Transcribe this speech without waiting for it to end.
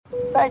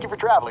Thank you for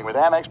traveling with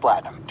Amex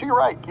Platinum. To your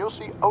right, you'll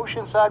see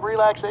oceanside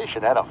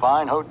relaxation at a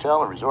fine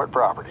hotel and resort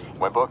property.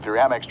 When booked through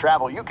Amex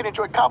Travel, you can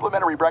enjoy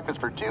complimentary breakfast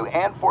for 2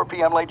 and 4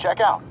 p.m. late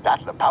checkout.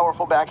 That's the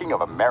powerful backing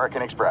of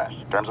American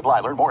Express. Terms apply.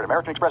 Learn more at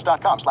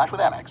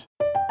americanexpress.com/withAmex.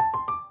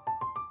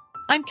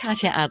 I'm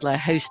Katya Adler,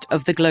 host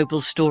of The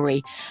Global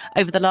Story.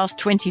 Over the last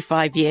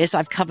 25 years,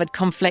 I've covered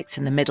conflicts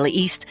in the Middle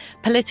East,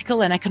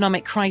 political and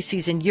economic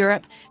crises in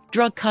Europe,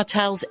 drug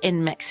cartels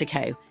in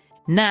Mexico.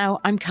 Now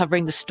I'm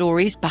covering the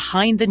stories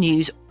behind the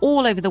news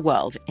all over the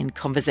world in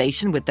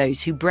conversation with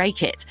those who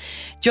break it.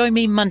 Join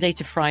me Monday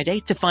to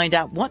Friday to find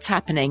out what's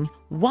happening,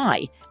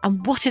 why,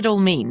 and what it all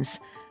means.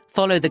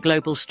 Follow The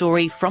Global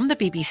Story from the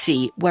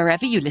BBC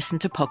wherever you listen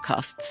to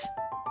podcasts.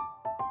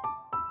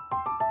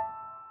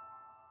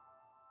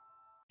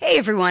 Hey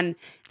everyone,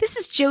 this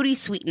is Jodie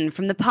Sweetin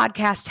from the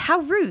podcast How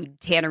Rude,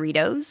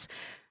 Tanneritos.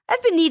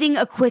 I've been needing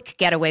a quick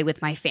getaway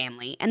with my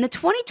family, and the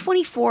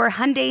 2024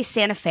 Hyundai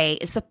Santa Fe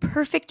is the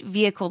perfect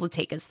vehicle to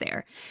take us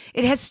there.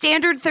 It has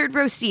standard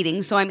third-row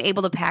seating, so I'm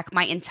able to pack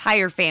my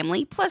entire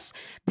family, plus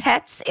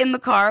pets, in the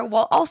car,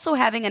 while also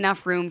having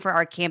enough room for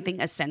our camping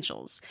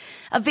essentials.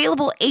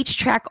 Available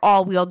H-Track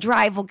all-wheel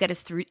drive will get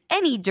us through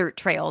any dirt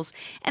trails,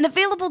 and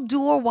available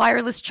dual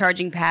wireless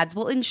charging pads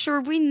will ensure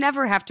we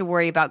never have to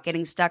worry about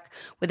getting stuck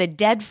with a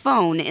dead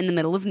phone in the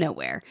middle of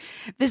nowhere.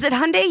 Visit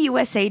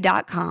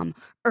HyundaiUSA.com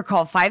or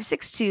call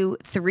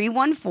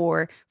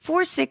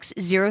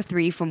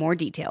 562-314-4603 for more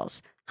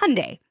details.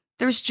 Hyundai,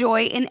 there's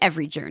joy in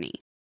every journey.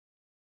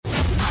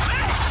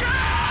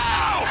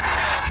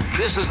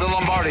 This is the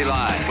Lombardi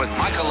Line with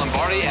Michael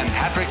Lombardi and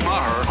Patrick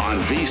Maher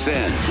on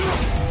VSiN.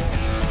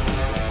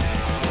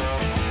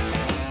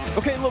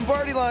 Okay,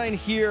 Lombardi Line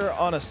here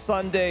on a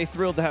Sunday.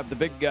 Thrilled to have the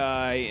big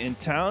guy in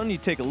town. You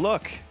take a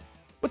look.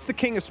 What's the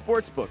king of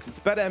sportsbooks? It's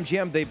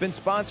BetMGM. They've been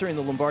sponsoring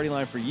the Lombardi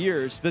Line for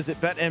years.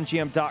 Visit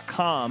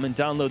BetMGM.com and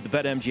download the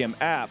BetMGM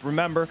app.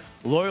 Remember,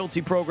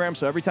 loyalty program,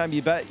 so every time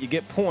you bet, you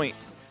get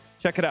points.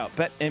 Check it out,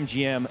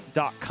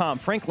 BetMGM.com.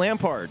 Frank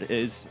Lampard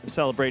is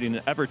celebrating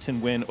an Everton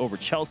win over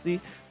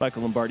Chelsea.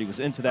 Michael Lombardi was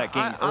into that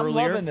game earlier. I'm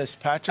loving this,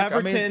 Patrick.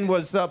 Everton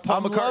was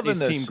Paul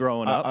McCartney's team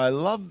growing up. I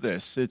love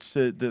this. It's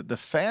the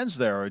fans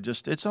there are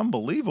just, it's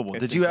unbelievable.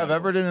 Did you have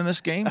Everton in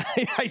this game?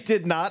 I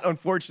did not.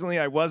 Unfortunately,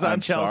 I was on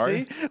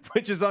Chelsea,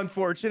 which is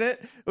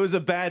unfortunate. It was a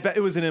bad bet.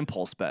 It was an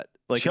impulse bet.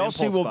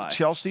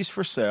 Chelsea's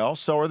for sale.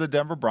 So are the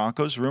Denver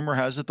Broncos. Rumor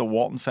has it the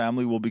Walton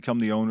family will become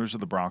the owners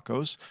of the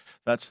Broncos.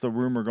 That's the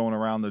rumor going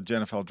around the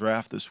NFL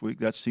draft this week.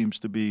 That seems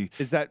to be.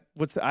 Is that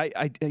what's I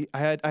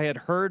had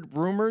heard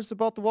rumors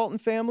about the Walton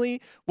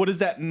family. What does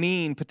that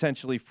mean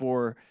potentially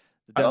for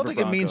the Denver I don't think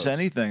Broncos? It means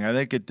anything. I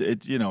think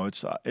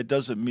it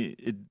doesn't mean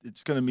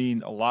it's going to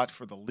mean a lot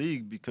for the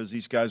league because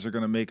these guys are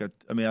going to make I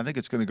think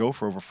it's going to go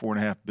for over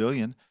 $4.5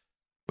 billion.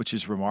 Which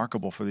is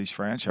remarkable for these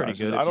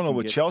franchises. I don't know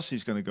what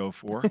Chelsea's going to go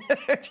for.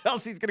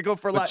 Chelsea's going to go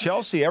for a lot.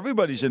 Chelsea,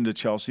 everybody's into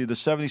Chelsea. The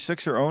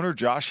 76er owner,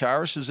 Josh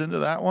Harris, is into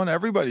that one.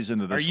 Everybody's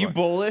into this one. Are you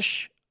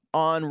bullish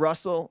on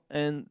Russell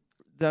and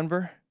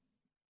Denver?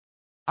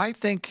 I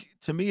think,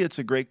 to me, it's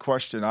a great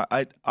question.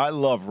 I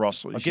love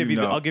Russell. I'll give you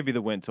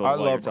the win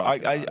total.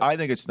 I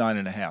think it's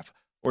 9.5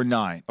 or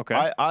 9.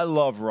 Okay. I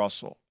love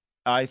Russell.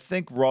 I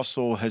think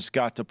Russell has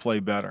got to play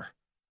better.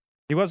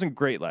 He wasn't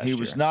great last year.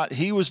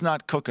 He was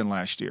not cooking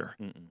last year.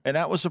 And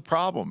that was a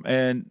problem.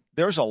 And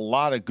there's a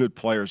lot of good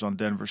players on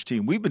Denver's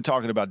team. We've been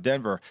talking about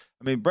Denver.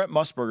 I mean, Brett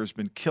Musburger's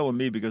been killing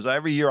me because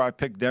every year I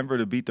pick Denver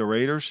to beat the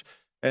Raiders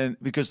and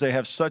because they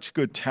have such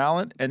good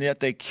talent and yet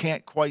they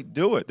can't quite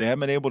do it. They haven't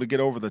been able to get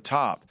over the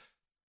top.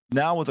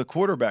 Now with a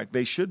quarterback,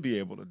 they should be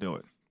able to do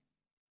it.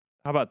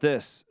 How about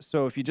this?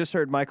 So if you just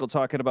heard Michael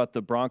talking about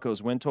the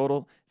Broncos win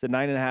total, it's at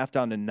 9.5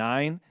 down to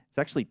 9. It's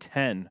actually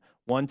 10.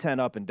 110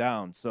 up and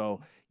down.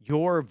 So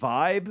your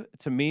vibe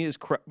to me is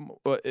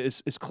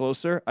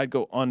closer. I'd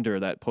go under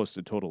that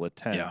posted total at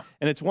 10. Yeah.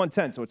 And it's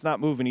 110, so it's not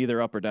moving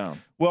either up or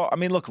down. Well, I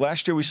mean, look,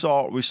 last year we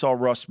saw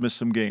Russ miss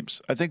some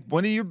games. I think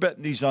when you're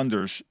betting these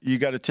unders, you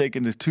got to take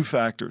into two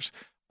factors.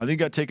 I think you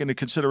got to take into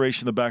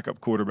consideration the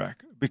backup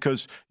quarterback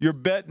because you're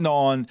betting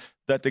on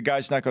that the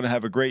guy's not going to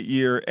have a great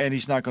year and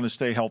he's not going to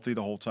stay healthy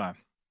the whole time.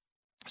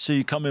 So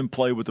you come in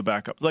play with the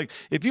backup. Like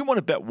if you want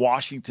to bet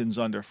Washington's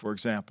under, for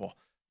example,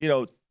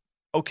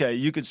 okay,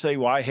 you could say,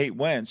 well, I hate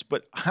Wentz,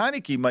 but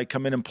Heineke might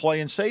come in and play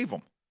and save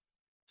them.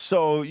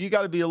 So you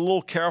got to be a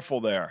little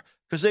careful there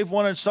because they've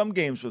won in some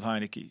games with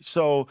Heineke.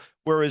 So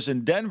whereas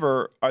in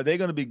Denver, are they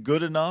going to be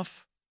good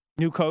enough?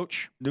 New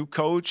coach.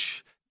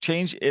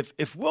 Change.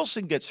 If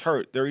Wilson gets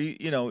hurt,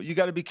 you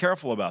got to be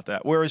careful about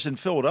that. Whereas in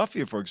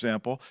Philadelphia, for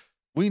example,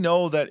 we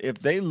know that if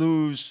they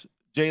lose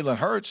Jalen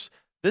Hurts,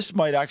 this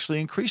might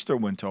actually increase their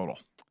win total.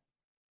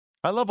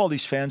 I love all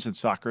these fans in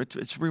soccer.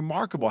 It's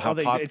remarkable how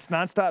it's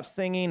nonstop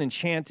singing and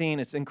chanting.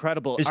 It's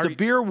incredible. Is the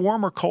beer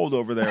warm or cold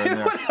over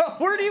there?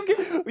 Where do you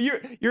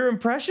get your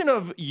impression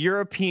of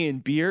European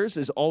beers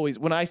is always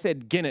when I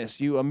said Guinness,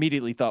 you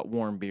immediately thought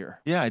warm beer.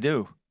 Yeah, I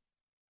do.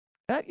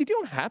 You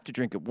don't have to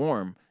drink it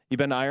warm. You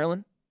been to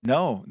Ireland?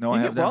 No, I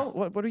have not.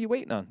 Well, what are you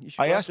waiting on?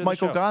 I asked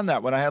Michael Gahn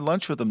that when I had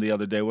lunch with him the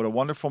other day. What a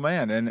wonderful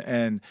man.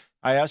 And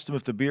I asked him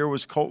if the beer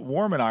was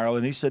warm in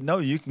Ireland. He said, no,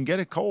 you can get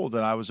it cold,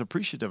 and I was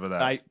appreciative of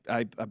that.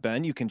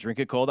 Ben, you can drink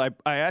it cold. I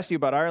asked you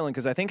about Ireland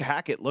because I think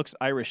Hackett looks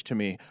Irish to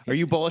me. Are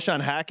you bullish on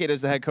Hackett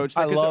as the head coach?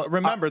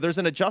 Remember, there's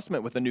an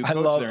adjustment with a new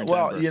coach there in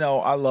Denver.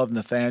 Well, I love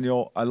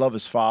Nathaniel. I love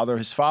his father.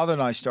 His father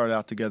and I started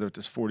out together at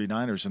the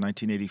 49ers in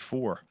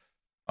 1984.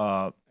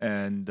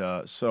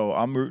 So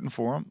I'm rooting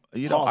for him.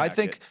 I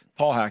think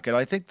Paul Hackett.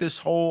 I think this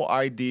whole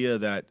idea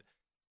that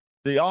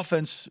the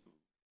offense,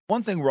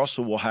 one thing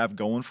Russell will have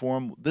going for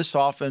him, this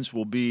offense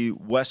will be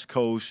West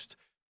Coast,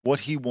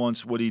 what he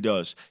wants, what he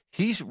does.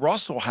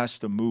 Russell has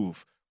to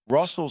move.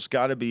 Russell's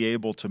got to be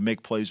able to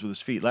make plays with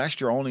his feet.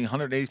 Last year, only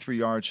 183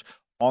 yards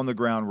on the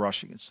ground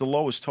rushing. It's the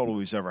lowest total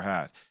he's ever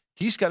had.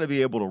 He's got to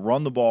be able to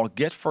run the ball,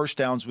 get first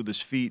downs with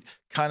his feet,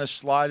 kind of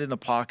slide in the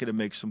pocket and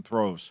make some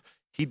throws.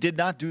 He did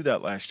not do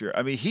that last year.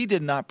 I mean, he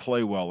did not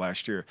play well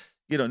last year.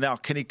 Now,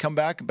 can he come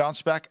back and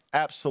bounce back?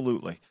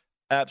 Absolutely.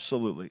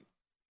 Absolutely.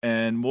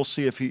 And we'll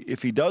see if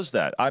he does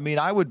that. I mean,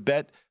 I would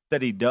bet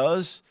that he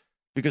does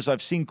because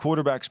I've seen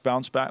quarterbacks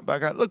bounce back.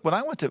 Look, when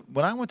I went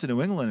to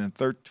New England in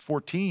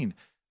 2014,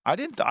 I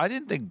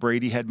didn't think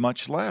Brady had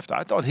much left.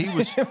 I thought he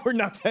was. We're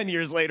now 10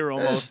 years later,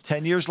 almost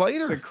 10 years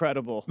later. It's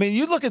incredible. I mean,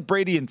 you look at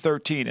Brady in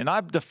 13, and I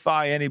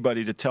defy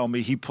anybody to tell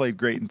me he played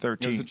great in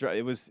 13.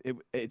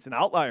 It's an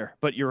outlier,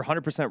 but you're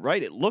 100%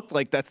 right. It looked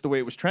like that's the way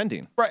it was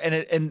trending. Right,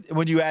 and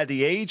when you add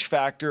the age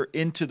factor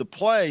into the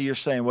play, you're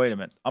saying, wait a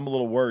minute, I'm a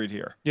little worried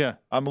here. Yeah,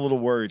 I'm a little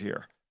worried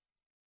here.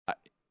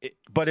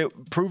 But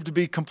it proved to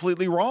be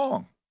completely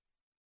wrong.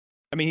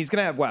 I mean, he's going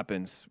to have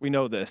weapons. We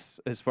know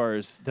this as far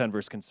as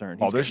Denver's concerned.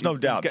 There's no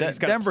doubt.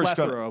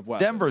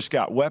 Denver's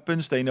got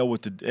weapons. They know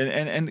what to do.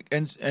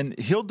 And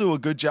he'll do a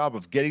good job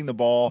of getting the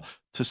ball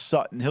to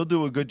Sutton. He'll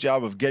do a good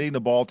job of getting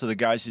the ball to the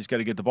guys he's got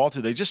to get the ball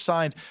to. They just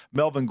signed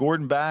Melvin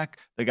Gordon back.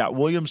 They got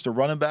Williams, the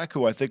running back,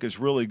 who I think is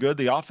really good.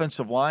 The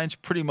offensive line's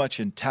pretty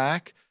much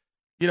intact.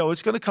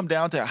 It's going to come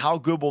down to how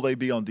good will they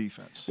be on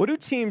defense. What do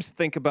teams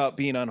think about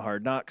being on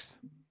Hard Knocks?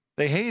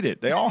 They hate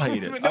it. They all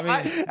hate it.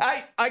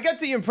 I get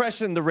the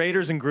impression the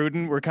Raiders and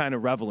Gruden were kind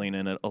of reveling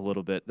in it a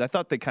little bit. I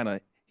thought he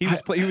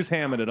was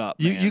hamming it up.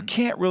 You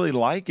can't really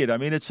like it. I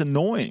mean, it's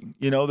annoying.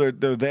 They're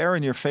there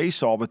in your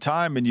face all the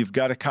time, and you've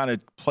got to kind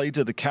of play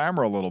to the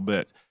camera a little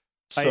bit.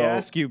 So, I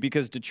ask you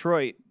because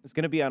Detroit is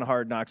going to be on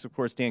Hard Knocks, of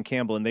course, Dan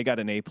Campbell, and they got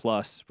an A+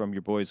 from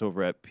your boys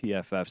over at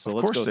PFF. So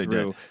let's go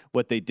through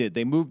what they did.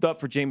 They moved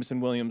up for Jameson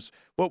Williams.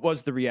 What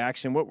was the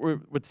reaction?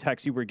 What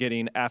text you were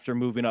getting after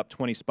moving up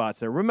 20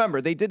 spots there?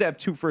 Remember, they did have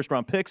 2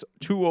 first-round picks,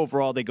 2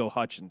 overall. They go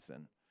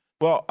Hutchinson.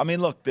 Well, I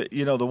mean, look, the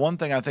one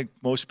thing I think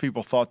most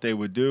people thought they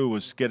would do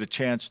was get a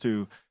chance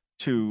to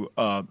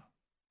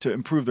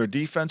improve their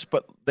defense,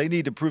 but they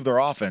need to improve their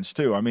offense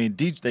too. I mean,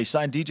 they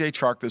signed DJ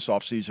Chark this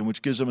offseason,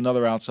 which gives them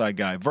another outside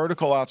guy,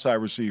 vertical outside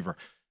receiver.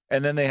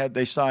 And then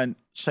they signed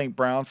St.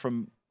 Brown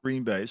from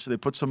Green Bay, so they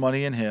put some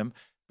money in him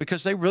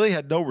because they really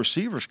had no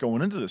receivers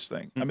going into this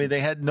thing. I mean, they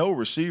had no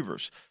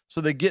receivers.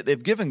 So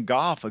they've given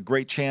Goff a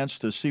great chance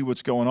to see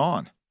what's going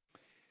on.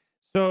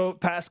 So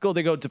Pascal,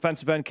 they go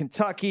defensive end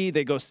Kentucky.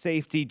 They go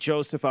safety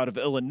Joseph out of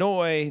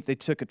Illinois. They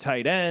took a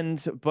tight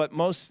end, but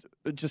most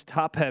just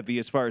top heavy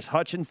as far as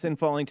Hutchinson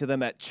falling to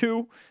them at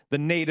 2, the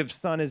native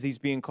son as he's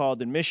being called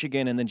in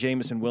Michigan, and then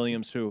Jameson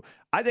Williams, who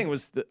I think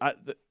was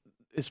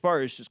as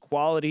far as just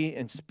quality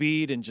and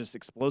speed and just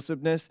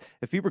explosiveness.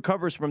 If he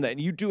recovers from that,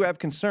 and you do have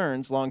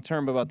concerns long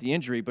term about the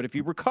injury, but if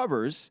he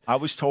recovers, I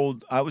was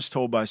told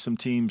by some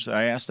teams.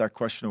 I asked that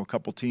question to a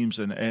couple teams,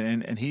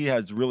 and he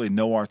has really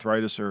no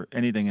arthritis or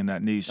anything in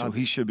that knee, so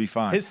he should be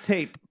fine. His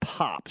tape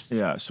pops.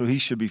 Yeah, so he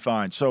should be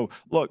fine. So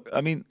look,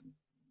 I mean,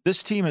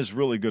 this team is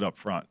really good up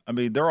front. I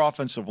mean, their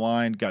offensive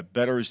line got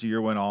better as the year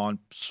went on.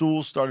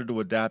 Sewell started to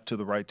adapt to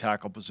the right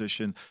tackle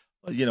position.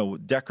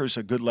 Decker's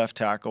a good left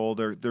tackle.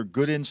 They're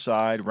good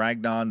inside.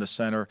 Ragnon, the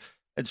center,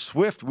 and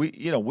Swift. We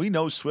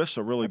know Swift's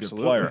a really good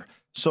player.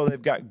 So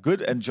they've got good,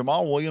 and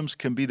Jamal Williams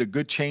can be the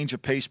good change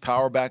of pace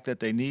power back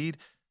that they need.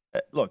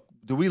 Look,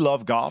 do we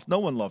love Goff? No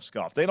one loves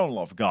Goff. They don't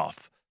love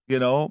Goff.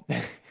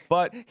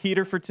 But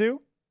heater for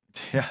 2.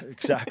 Yeah,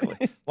 exactly.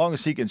 As long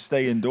as he can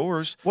stay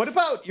indoors. What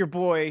about your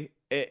boy?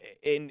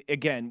 And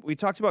again, we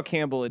talked about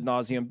Campbell ad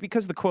nauseum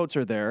because the quotes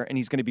are there, and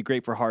he's going to be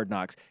great for Hard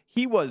Knocks.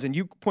 He was, and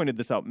you pointed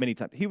this out many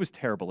times, he was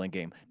terrible in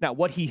game. Now,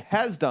 what he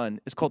has done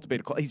is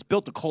he's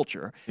built a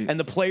culture, and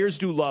the players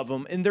do love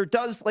him, and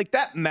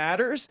that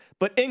matters,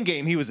 but in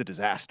game, he was a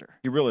disaster.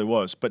 He really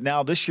was. But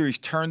now this year, he's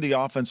turned the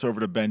offense over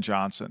to Ben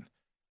Johnson.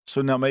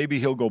 So now maybe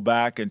he'll go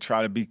back and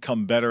try to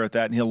become better at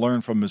that, and he'll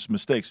learn from his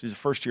mistakes. He's a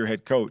first-year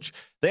head coach.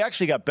 They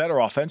actually got better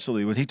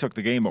offensively when he took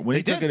the game up.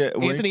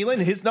 Anthony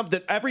Lynn,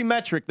 every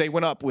metric they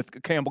went up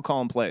with Campbell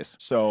calling plays.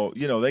 So,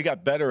 they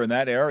got better in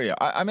that area.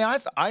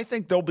 I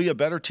think they'll be a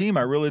better team.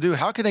 I really do.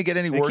 How can they get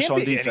any worse on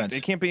defense?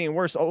 They can't be any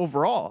worse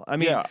overall.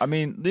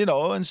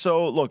 And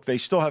so, look, they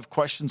still have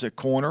questions at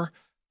corner.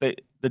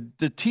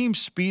 The team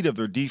speed of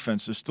their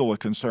defense is still a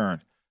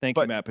concern. Thank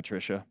you, Matt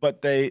Patricia.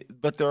 But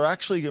they're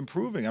actually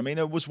improving. I mean,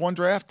 it was one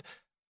draft.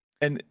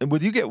 And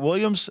when you get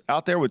Williams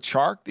out there with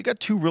Chark, you got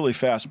two really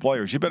fast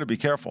players. You better be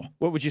careful.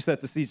 What would you set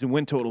the season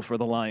win total for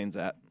the Lions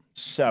at?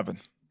 7.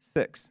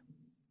 6.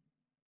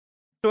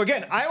 So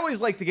again, I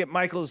always like to get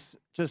Michael's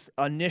just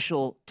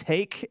initial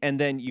take, and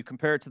then you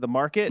compare it to the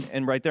market,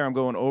 and right there I'm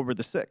going over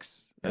the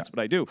 6. That's what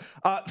I do.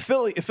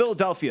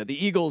 Philadelphia,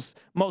 the Eagles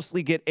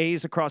mostly get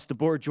A's across the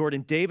board.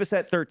 Jordan Davis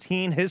at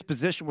 13. His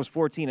position was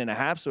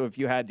 14.5, so if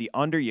you had the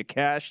under, you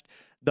cashed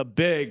the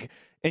big.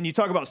 And you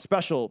talk about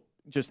special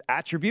just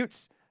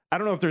attributes. I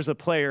don't know if there's a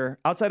player,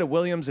 outside of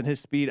Williams and his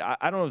speed,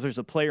 I don't know if there's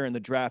a player in the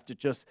draft that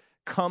just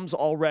comes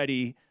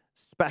already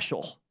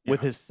special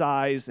with his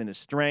size and his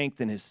strength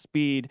and his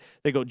speed.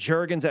 They go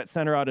Juergens at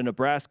center out of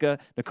Nebraska.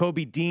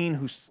 Nakobe Dean,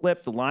 who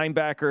slipped, the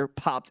linebacker,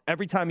 popped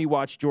every time he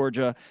watched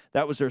Georgia.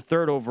 That was their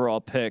 3rd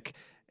overall pick.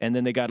 And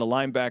then they got a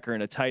linebacker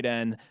and a tight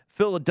end.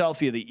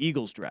 Philadelphia, the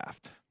Eagles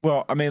draft.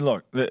 Well, I mean,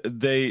 look,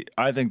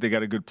 I think they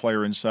got a good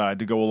player inside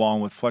to go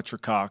along with Fletcher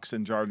Cox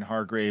and Jordan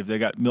Hargrave. They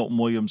got Milton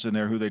Williams in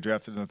there, who they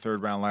drafted in the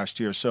 3rd round last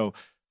year. So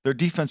their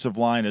defensive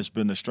line has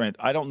been the strength.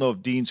 I don't know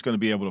if Dean's going to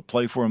be able to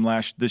play for him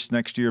this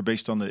next year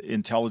based on the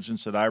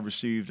intelligence that I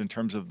received in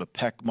terms of the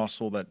pec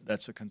muscle.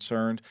 That's a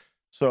concern.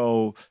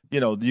 So,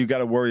 you got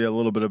to worry a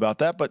little bit about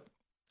that. But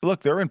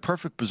look, they're in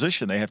perfect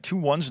position. They have 2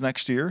 1s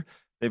next year.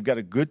 They've got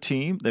a good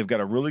team. They've got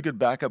a really good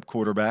backup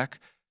quarterback.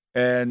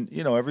 And,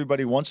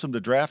 everybody wants them to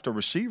draft a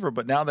receiver,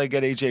 but now they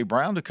get A.J.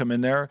 Brown to come in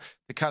there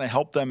to kind of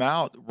help them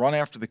out, run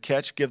after the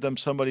catch, give them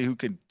somebody who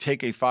could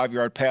take a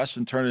 5-yard pass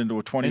and turn it into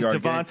a 20-yard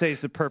gain.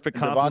 Devontae's the perfect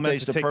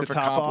complement to take the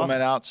top off.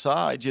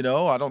 Outside,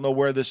 I don't know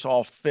where this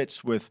all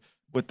fits with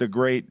the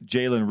great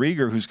Jalen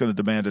Reagor, who's going to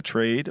demand a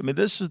trade. I mean,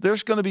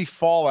 there's going to be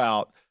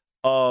fallout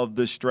of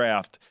this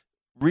draft.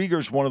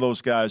 Rieger's one of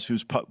those guys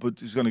who's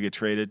going to get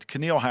traded.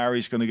 N'Keal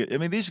Harry's going to get – I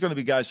mean, these are going to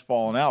be guys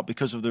falling out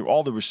because of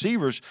all the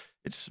receivers.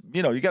 It's,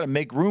 you got to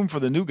make room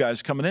for the new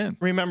guys coming in.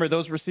 Remember,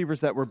 those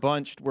receivers that were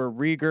bunched were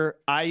Reagor,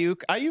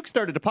 Ayuk. Ayuk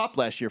started to pop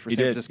last year for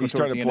San Francisco. He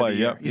started to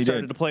play, He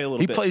started to play a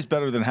little bit. He plays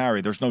better than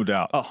Harry, there's no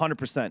doubt.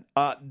 100%.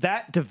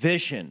 That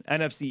division,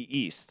 NFC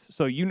East,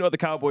 so the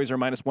Cowboys are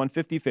minus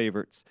 150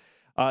 favorites.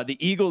 The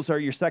Eagles are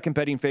your second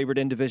betting favorite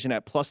in division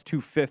at plus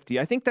 250.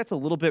 I think that's a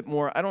little bit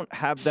more. I don't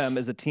have them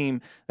as a team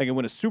that can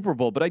win a Super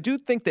Bowl, but I do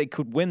think they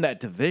could win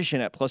that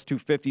division at plus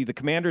 250. The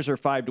Commanders are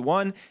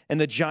 5-1, and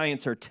the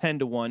Giants are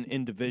 10-1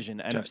 in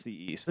division NFC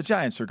East. The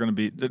Giants are going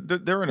to be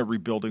they're in a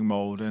rebuilding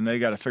mode, and they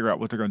got to figure out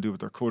what they're going to do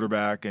with their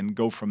quarterback and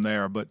go from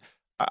there. But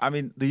I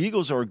mean, the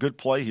Eagles are a good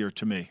play here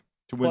to me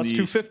to win plus the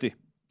 250, East.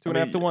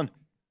 2.5 to 1.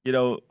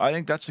 I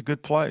think that's a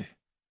good play.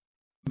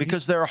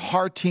 Because they're a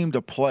hard team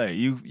to play.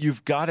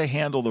 You've got to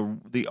handle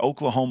the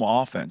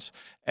Oklahoma offense.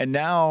 And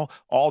now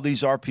all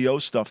these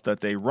RPO stuff that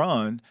they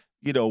run,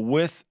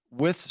 with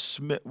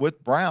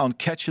Brown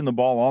catching the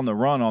ball on the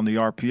run on the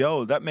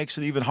RPO, that makes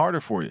it even harder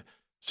for you.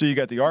 So you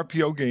got the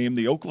RPO game,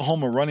 the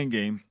Oklahoma running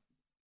game.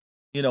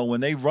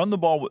 When they run the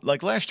ball,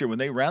 like last year, when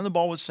they ran the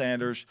ball with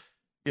Sanders,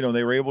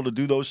 they were able to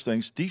do those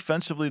things.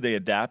 Defensively, they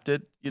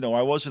adapted.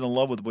 I wasn't in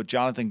love with what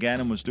Jonathan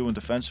Gannon was doing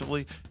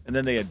defensively, and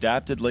then they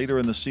adapted later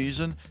in the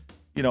season.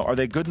 Are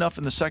they good enough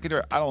in the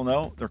secondary? I don't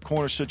know. Their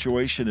corner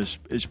situation is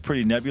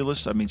pretty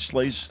nebulous. I mean,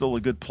 Slay's still a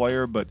good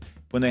player, but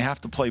when they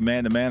have to play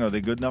man-to-man, are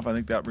they good enough? I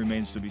think that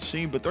remains to be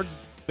seen. But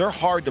they're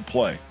hard to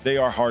play. They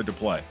are hard to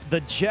play.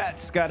 The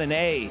Jets got an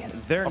A.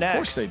 They're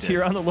next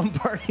here on the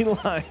Lombardi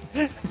line,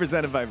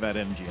 presented by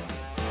BetMGM.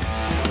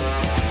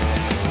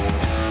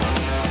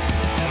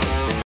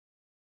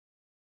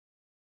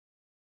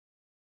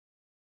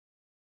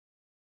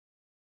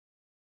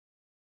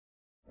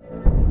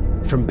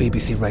 From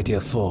BBC Radio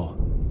 4,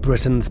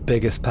 Britain's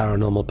biggest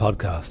paranormal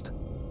podcast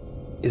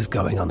is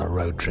going on a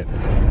road trip.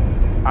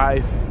 I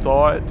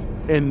thought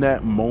in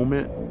that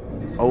moment,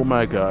 oh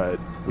my God,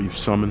 we've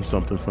summoned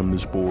something from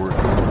this board.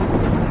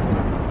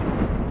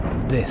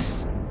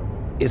 This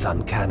is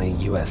Uncanny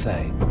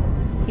USA.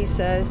 He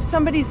says,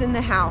 somebody's in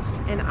the house,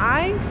 and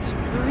I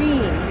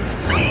screamed.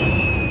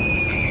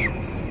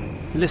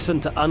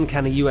 Listen to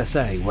Uncanny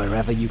USA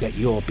wherever you get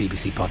your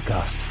BBC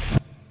podcasts,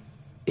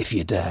 if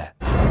you dare.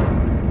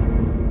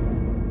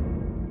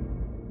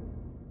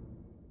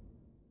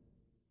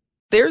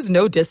 There's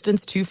no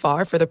distance too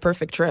far for the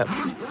perfect trip.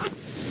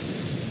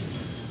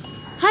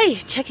 Hi,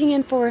 checking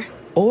in for...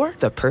 Or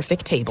the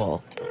perfect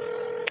table.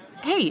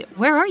 Hey,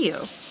 where are you?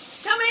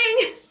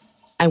 Coming!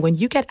 And when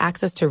you get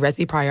access to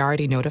Resi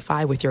Priority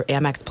Notify with your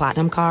Amex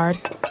Platinum card...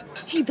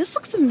 Hey, this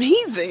looks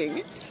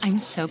amazing. I'm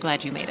so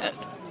glad you made it.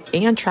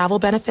 And travel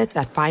benefits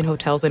at fine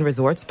hotels and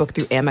resorts booked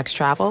through Amex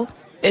Travel,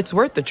 it's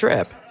worth the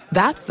trip.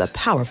 That's the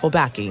powerful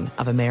backing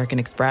of American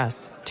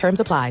Express. Terms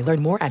apply.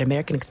 Learn more at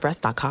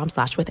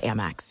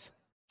americanexpress.com/withAmex.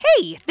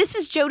 Hey, this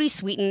is Jody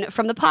Sweeten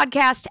from the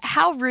podcast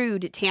How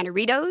Rude,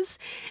 Tanneritos.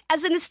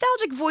 As a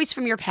nostalgic voice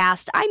from your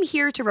past, I'm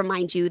here to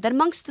remind you that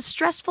amongst the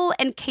stressful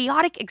and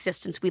chaotic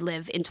existence we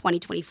live in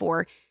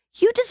 2024,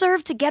 you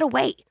deserve to get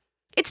away.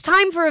 It's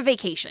time for a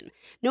vacation,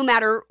 no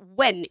matter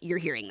when you're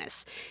hearing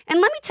this.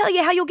 And let me tell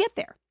you how you'll get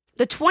there.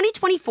 The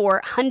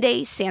 2024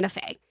 Hyundai Santa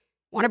Fe.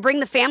 Want to bring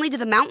the family to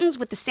the mountains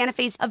with the Santa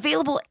Fe's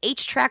available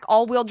H-Track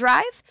all-wheel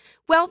drive?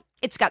 Well,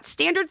 it's got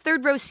standard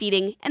third-row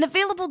seating and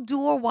available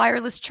dual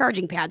wireless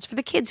charging pads for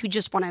the kids who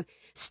just want to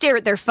stare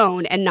at their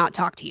phone and not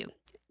talk to you.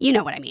 You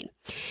know what I mean.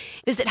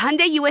 Visit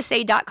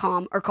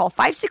HyundaiUSA.com or call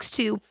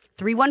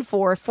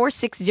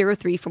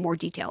 562-314-4603 for more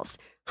details.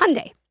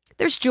 Hyundai,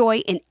 there's joy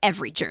in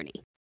every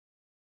journey.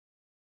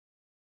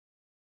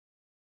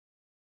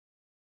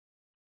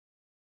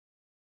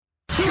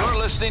 You're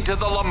listening to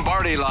the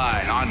Lombardi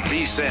Line on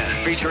VSiN,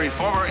 featuring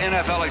former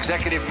NFL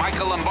executive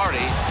Michael Lombardi.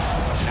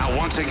 Now,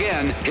 once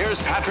again,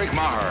 here's Patrick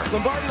Maher.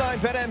 Lombardi Line,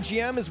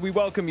 BetMGM, as we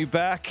welcome you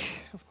back.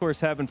 Of course,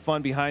 having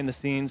fun behind the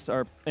scenes.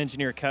 Our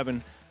engineer,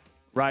 Kevin,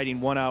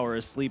 riding 1 hour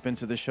of sleep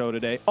into the show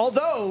today.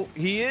 Although,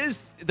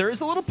 there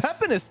is a little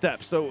pep in his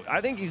step, so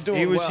I think he's doing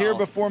well. He was here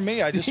before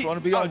me. I just want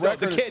to be on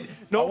record. The kid,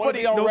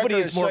 nobody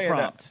is more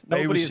prompt.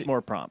 Nobody is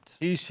more prompt.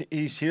 He's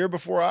here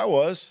before I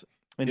was.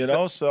 And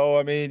so,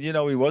 I mean, he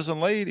wasn't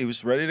late. He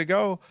was ready to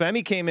go.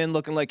 Femi came in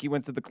looking like he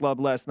went to the club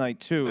last night,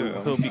 too.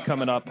 Yeah. He'll be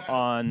coming up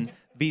on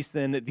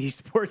VSiN, the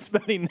Sports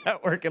Betting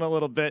Network, in a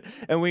little bit.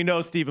 And we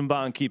know Stephen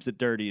Bond keeps it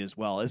dirty as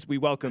well, as we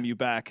welcome you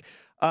back.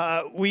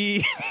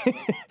 We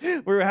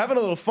were having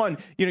a little fun.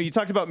 You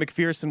talked about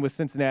McPherson with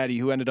Cincinnati,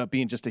 who ended up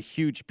being just a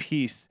huge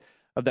piece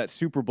of that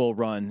Super Bowl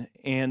run.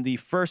 And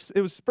first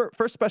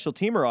special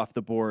teamer off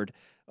the board,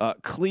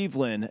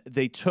 Cleveland.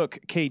 They took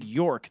Cade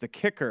York, the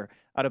kicker,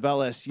 out of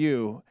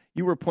LSU.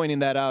 You were pointing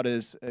that out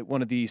as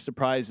one of the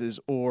surprises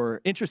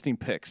or interesting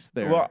picks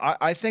there. Well,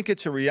 I think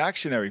it's a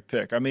reactionary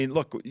pick. I mean,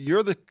 look,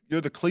 you're the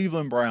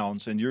Cleveland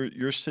Browns, and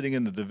you're sitting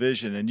in the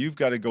division, and you've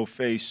got to go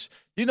face.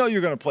 You're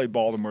going to play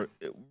Baltimore.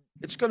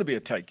 It's going to be a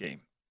tight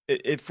game.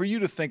 For you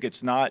to think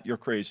it's not, you're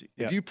crazy.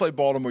 Yeah. If you play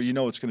Baltimore,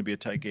 it's going to be a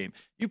tight game.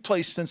 You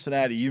play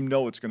Cincinnati,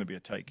 it's going to be a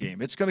tight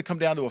game. It's going to come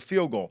down to a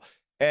field goal.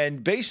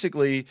 And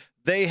basically,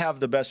 they have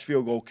the best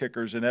field goal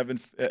kickers in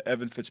Evan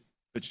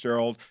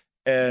Fitzgerald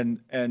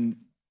and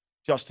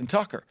Justin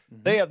Tucker.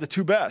 Mm-hmm. They have the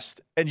two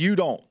best, and you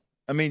don't.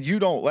 I mean, you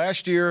don't.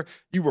 Last year,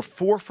 you were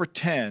 4 for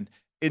 10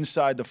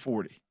 inside the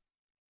 40.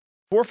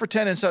 4 for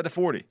 10 inside the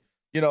 40.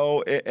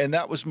 And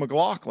that was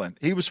McLaughlin.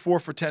 He was 4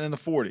 for 10 in the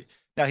 40.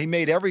 Now, he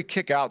made every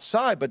kick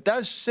outside, but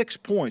that's 6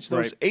 points.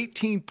 Those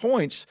 18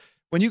 points,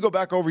 when you go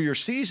back over your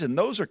season,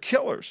 those are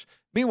killers.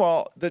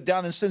 Meanwhile,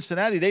 down in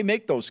Cincinnati, they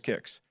make those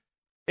kicks.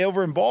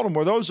 Over in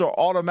Baltimore, those are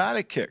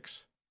automatic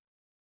kicks.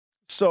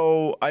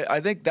 So I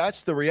think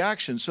that's the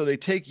reaction. So they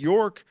take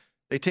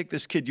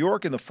this kid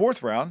York in the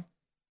 4th round.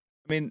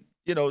 I mean,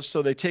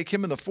 so they take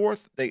him in the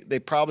 4th. They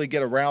probably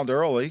get around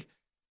early.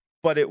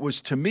 But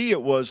to me,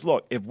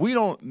 look, if we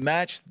don't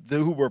match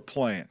who we're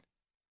playing.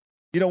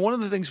 One of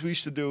the things we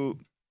used to do,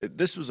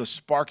 this was a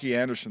Sparky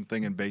Anderson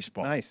thing in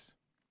baseball. Nice.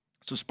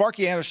 So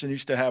Sparky Anderson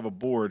used to have a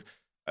board.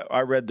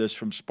 I read this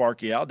from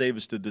Sparky. Al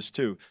Davis did this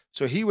too.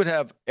 So he would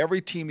have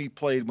every team he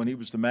played when he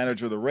was the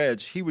manager of the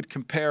Reds, he would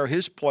compare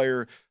his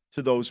player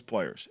to those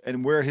players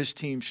and where his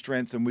team's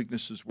strengths and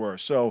weaknesses were.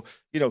 So,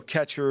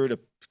 catcher to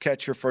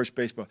catcher, first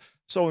baseman.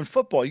 So in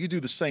football, you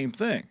do the same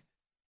thing.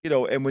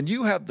 And when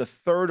you have the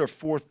 3rd or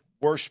 4th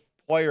worst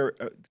player,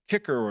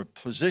 kicker or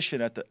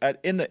position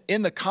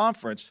in the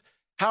conference,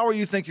 how are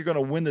you think you're going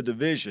to win the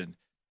division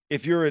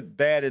if you're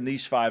bad in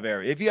these 5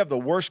 areas? If you have the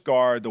worst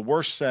guard, the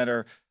worst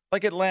center,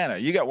 like Atlanta,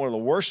 you got one of the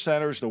worst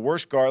centers, the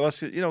worst guard. Let's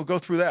go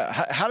through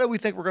that. How do we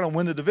think we're going to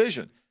win the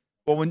division?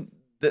 Well, when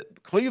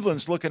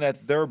Cleveland's looking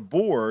at their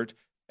board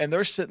and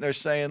they're sitting there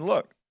saying,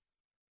 "Look,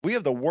 we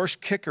have the worst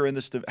kicker in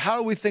this division. How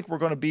do we think we're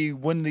going to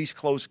win these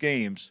close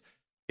games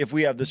if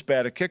we have this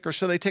bad a kicker?"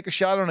 So they take a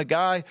shot on a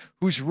guy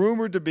who's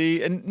rumored to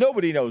be, and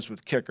nobody knows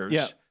with kickers.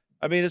 Yeah.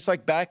 I mean, it's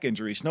like back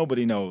injuries.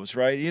 Nobody knows,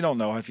 right? You don't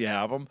know if you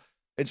have them.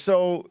 And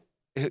so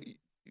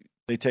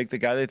they take the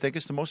guy they think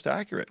is the most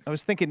accurate. I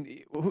was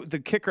thinking the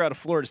kicker out of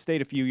Florida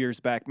State a few years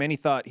back, many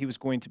thought he was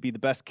going to be the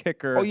best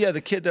kicker. Oh, yeah, the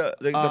kid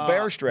the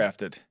Bears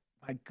drafted.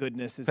 My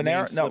goodness. His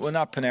Panero? No,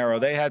 not Panero.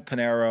 They had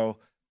Panero.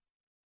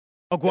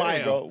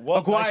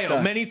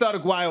 Aguayo. Many thought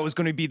Aguayo was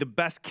going to be the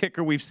best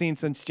kicker we've seen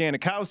since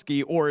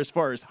Janikowski, or as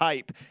far as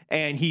hype.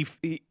 And he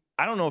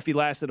I don't know if he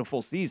lasted a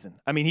full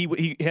season. I mean,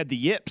 he had the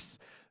yips.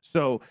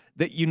 So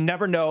that you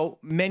never know.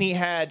 Many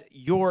had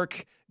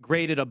York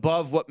graded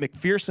above what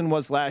McPherson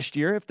was last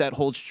year. If that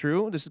holds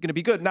true, this is going to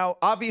be good. Now,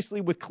 obviously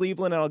with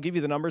Cleveland, and I'll give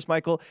you the numbers,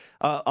 Michael,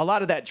 a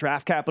lot of that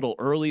draft capital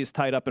early is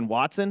tied up in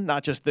Watson,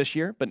 not just this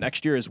year, but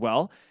next year as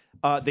well.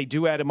 They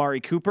do add Amari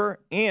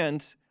Cooper.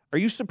 And are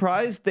you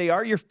surprised they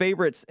are your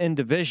favorites in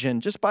division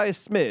just by a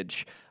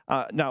smidge?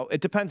 Now,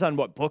 it depends on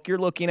what book you're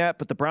looking at,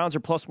 but the Browns are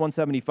plus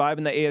 175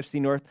 in the AFC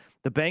North.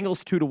 The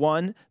Bengals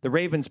 2-1. The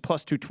Ravens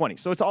plus 220.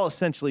 So it's all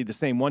essentially the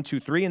same 1, 2,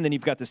 3, and then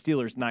you've got the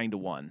Steelers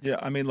 9-1. Yeah,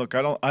 I mean, look,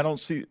 I don't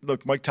see.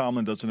 Look, Mike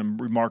Tomlin does a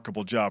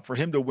remarkable job for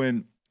him to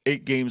win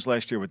 8 games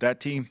last year with that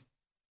team,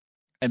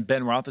 and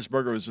Ben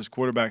Roethlisberger was his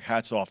quarterback.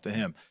 Hats off to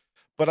him.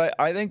 But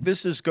I think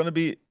this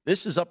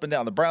is up and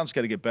down. The Browns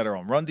got to get better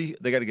on run.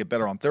 They got to get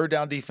better on third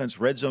down defense,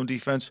 red zone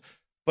defense.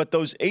 But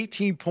those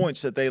 18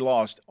 points that they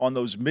lost on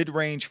those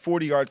mid-range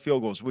 40-yard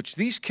field goals, which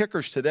these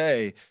kickers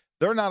today,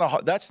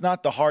 that's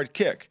not the hard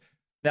kick.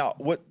 Now,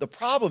 what the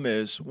problem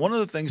is, one of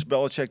the things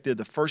Belichick did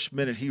the first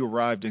minute he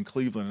arrived in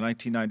Cleveland in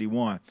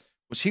 1991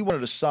 was he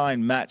wanted to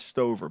sign Matt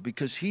Stover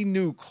because he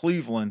knew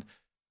Cleveland,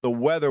 the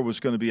weather was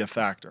going to be a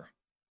factor.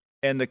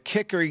 And the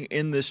kicker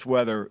in this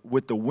weather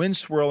with the wind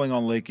swirling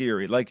on Lake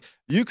Erie, like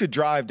you could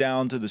drive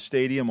down to the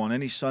stadium on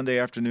any Sunday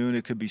afternoon.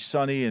 It could be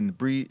sunny and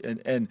breeze.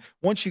 And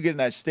once you get in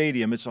that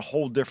stadium, it's a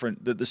whole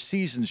different, the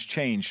season's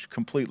changed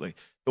completely.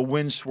 The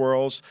wind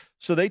swirls.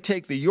 So they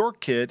take the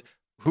York kid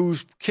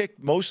who's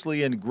kicked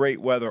mostly in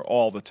great weather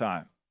all the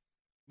time.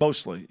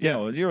 Mostly. You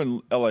know, you're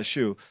in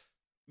LSU.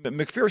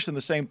 McPherson,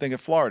 the same thing at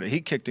Florida.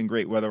 He kicked in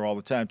great weather all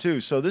the time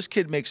too. So this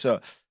kid makes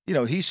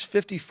he's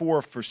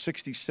 54 for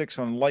 66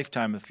 on a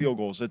lifetime of field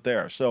goals at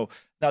there. So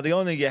now the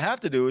only thing you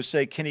have to do is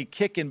say, can he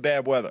kick in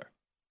bad weather?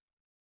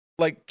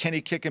 Like, can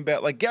he kick in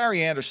bad? Like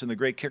Gary Anderson, the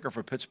great kicker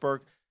for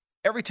Pittsburgh,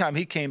 every time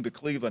he came to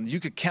Cleveland, you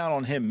could count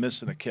on him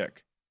missing a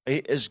kick.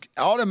 As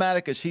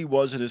automatic as he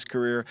was in his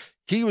career,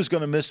 he was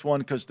going to miss one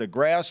because the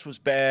grass was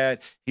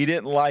bad. He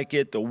didn't like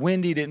it. The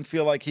wind, he didn't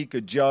feel like he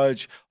could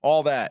judge,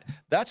 all that.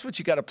 That's what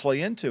you got to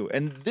play into.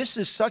 And this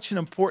is such an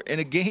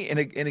important,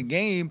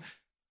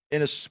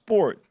 in a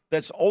sport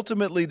that's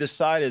ultimately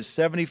decided,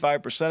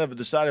 75% of it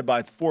decided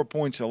by 4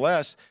 points or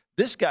less,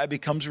 this guy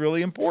becomes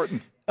really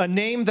important. A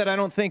name that I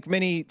don't think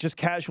many just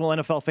casual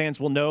NFL fans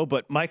will know,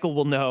 but Michael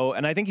will know,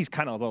 and I think he's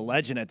kind of a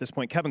legend at this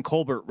point. Kevin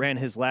Colbert ran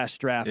his last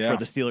draft for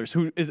the Steelers,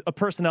 who is a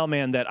personnel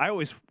man that I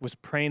always was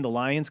praying the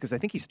Lions because I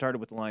think he started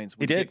with the Lions.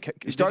 He did.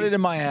 He started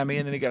in Miami,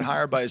 and then he got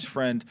hired by his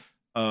friend,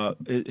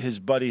 his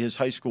buddy, his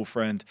high school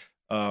friend,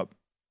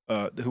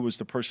 who was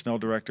the personnel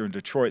director in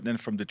Detroit. And then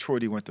from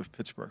Detroit, he went to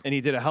Pittsburgh. And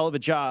he did a hell of a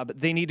job.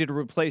 They needed to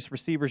replace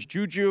receivers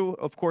Juju,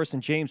 of course,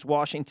 and James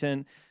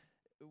Washington.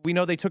 We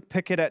know they took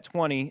Pickett at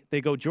 20. They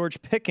go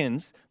George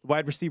Pickens, the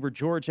wide receiver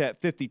George at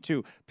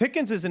 52.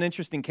 Pickens is an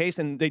interesting case,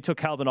 and they took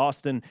Calvin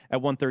Austin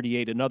at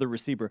 138, another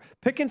receiver.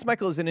 Pickens,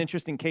 Michael, is an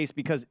interesting case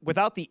because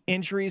without the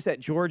injuries at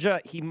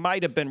Georgia, he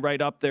might have been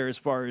right up there as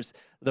far as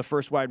the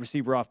first wide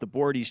receiver off the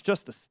board. He's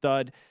just a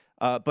stud,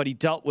 but he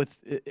dealt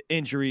with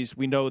injuries.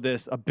 We know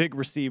this, a big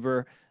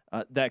receiver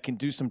that can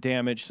do some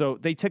damage. So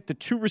they took the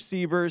two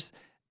receivers,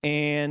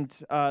 and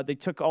they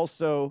took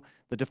also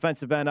the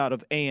defensive end out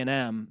of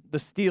A&M, the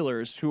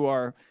Steelers, who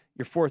are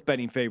your fourth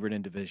betting favorite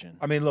in division.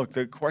 I mean, look,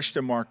 the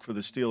question mark for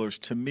the Steelers,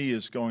 to me,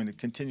 is going to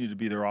continue to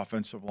be their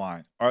offensive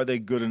line. Are they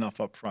good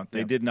enough up front?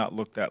 They did not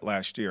look that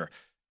last year.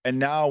 And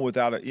now with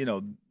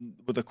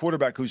a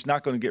quarterback who's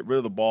not going to get rid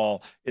of the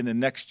ball in the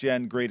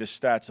next-gen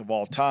greatest stats of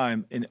all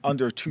time in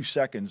under 2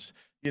 seconds,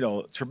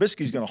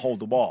 Trubisky's going to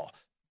hold the ball.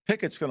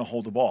 Pickett's going to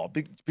hold the ball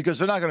because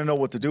they're not going to know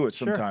what to do it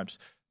sometimes. Sure.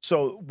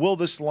 So will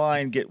this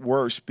line get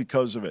worse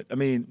because of it? I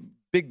mean,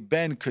 Big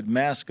Ben could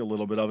mask a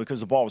little bit of it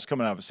because the ball was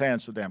coming out of his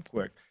hands so damn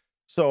quick.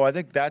 So I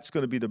think that's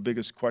going to be the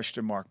biggest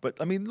question mark. But,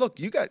 I mean, look,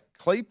 you got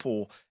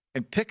Claypool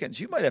and Pickens.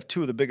 You might have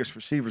two of the biggest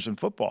receivers in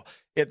football.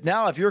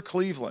 If you're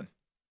Cleveland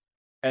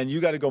and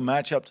you got to go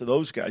match up to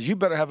those guys, you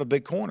better have a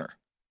big corner.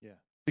 Yeah.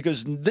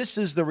 Because this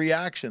is the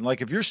reaction.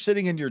 Like if you're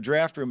sitting in your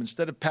draft room,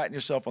 instead of patting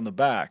yourself on the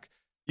back,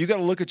 you got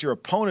to look at your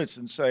opponents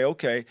and say,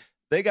 okay,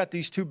 they got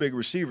these two big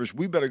receivers.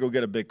 We better go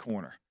get a big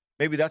corner.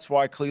 Maybe that's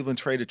why Cleveland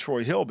traded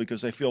Troy Hill,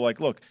 because they feel like,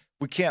 look,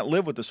 we can't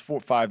live with this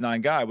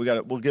 5'9" guy.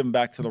 We'll give him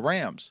back to the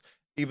Rams,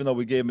 even though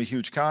we gave him a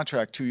huge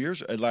contract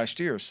last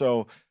year.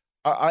 So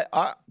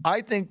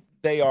I think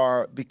they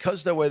are,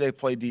 because the way they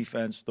play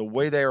defense, the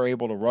way they are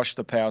able to rush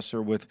the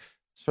passer with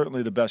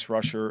certainly the best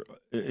rusher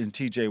in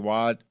T.J.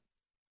 Watt,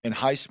 and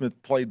Highsmith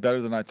played better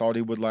than I thought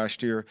he would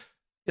last year.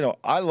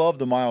 I love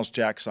the Myles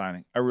Jack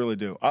signing. I really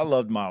do. I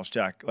loved Myles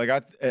Jack.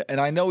 And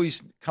I know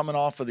he's coming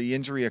off of the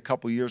injury a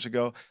couple years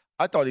ago.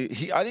 I think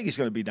he's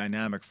going to be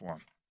dynamic for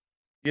him.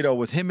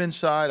 With him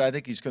inside, I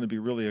think he's going to be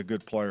really a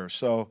good player.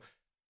 So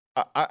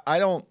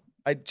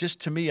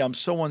to me, I'm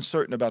so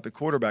uncertain about the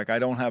quarterback. I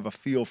don't have a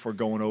feel for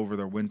going over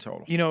their win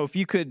total. If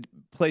you could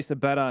place a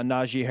bet on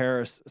Najee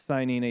Harris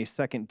signing a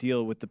second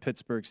deal with the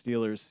Pittsburgh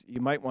Steelers,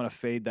 you might want to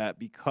fade that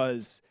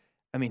because,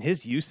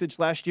 his usage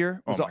last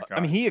year was,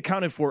 he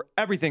accounted for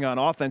everything on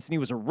offense, and he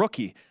was a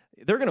rookie.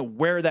 They're going to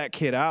wear that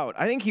kid out.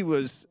 I think he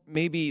was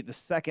maybe the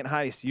second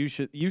highest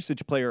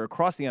usage player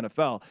across the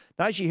NFL.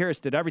 Najee Harris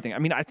did everything.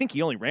 I think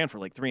he only ran for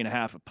like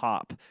 3.5 a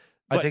pop.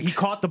 But he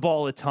caught the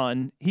ball a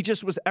ton. He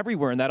just was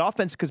everywhere in that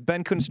offense because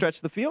Ben couldn't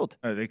stretch the field.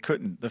 They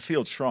couldn't. The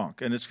field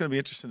shrunk. And it's going to be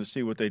interesting to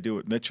see what they do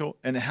with Mitchell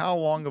and how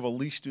long of a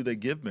leash do they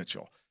give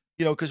Mitchell.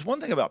 Because one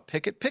thing about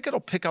Pickett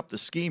will pick up the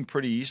scheme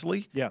pretty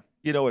easily. Yeah.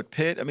 At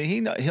Pitt.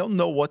 He'll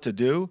know what to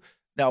do.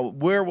 Now,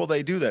 where will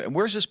they do that? And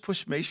where's this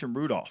push Mason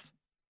Rudolph?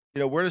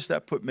 Where does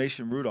that put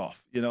Mason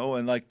Rudolph?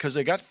 Because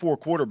they got 4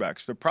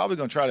 quarterbacks. They're probably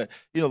going to try to,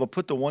 they'll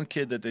put the one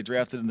kid that they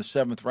drafted in the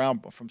 7th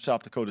round from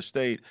South Dakota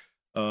State,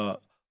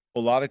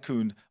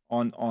 Oladokun,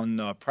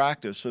 on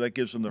practice. So that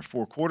gives them their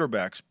 4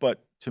 quarterbacks.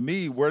 But to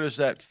me, where does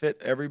that fit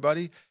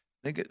everybody?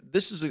 I think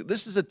this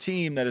is a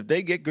team that if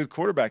they get good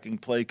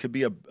quarterbacking play could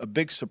be a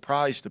big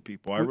surprise to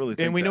people. I really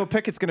think. And we know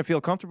Pickett's going to feel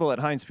comfortable at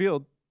Heinz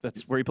Field.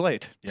 That's where he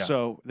played. Yeah.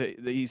 So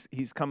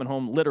he's coming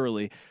home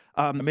literally.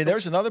 I mean,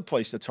 there's another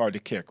place that's hard to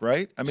kick,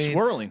 right? I mean,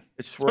 swirling.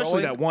 It's swirling.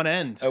 Especially at one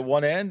end. At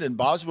one end, and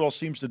Boswell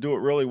seems to do it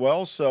really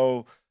well.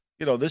 So,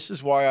 this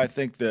is why I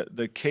think that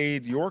the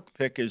Cade York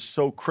pick is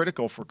so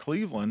critical for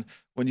Cleveland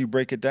when you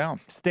break it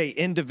down. Stay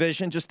in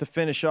division just to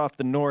finish off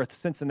the North.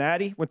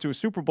 Cincinnati went to a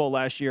Super Bowl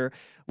last year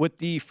with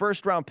the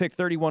first-round pick,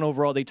 31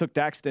 overall. They took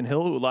Daxton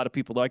Hill, who a lot of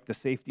people like, the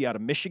safety out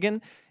of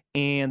Michigan.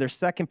 And their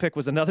second pick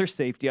was another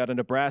safety out of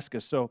Nebraska.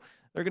 So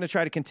they're going to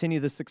try to continue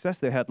the success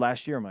they had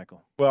last year,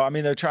 Michael. Well, I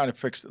mean, they're trying to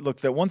fix –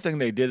 look, the one thing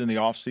they did in the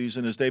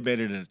offseason is they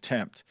made an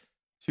attempt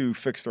to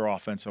fix their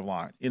offensive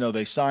line.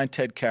 They signed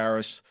Ted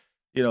Karras.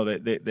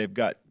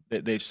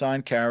 They've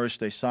signed Karras.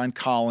 They signed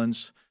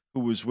Collins, who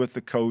was with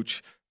the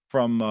coach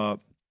from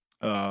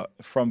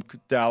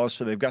Dallas.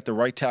 So they've got the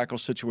right tackle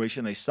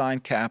situation. They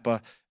signed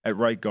Kappa at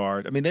right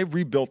guard. I mean, they've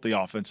rebuilt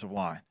the offensive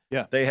line.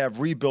 Yeah. They have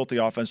rebuilt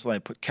the offensive line,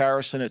 put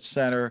Karras in at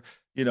center,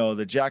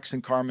 the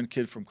Jackson Carman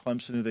kid from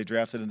Clemson who they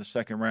drafted in the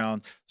second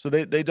round. So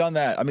they've done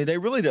that. I mean, they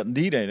really don't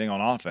need anything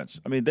on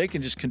offense. I mean, they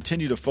can just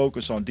continue to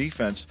focus on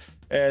defense,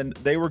 and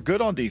they were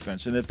good on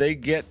defense. And if they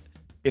get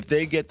their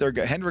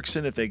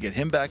Hendrickson, if they get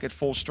him back at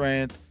full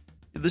strength,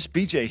 this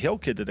B.J. Hill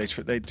kid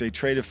that they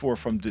traded for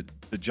from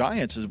the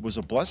Giants was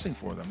a blessing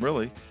for them,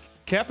 really.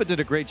 Kappa did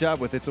a great job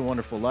with "It's a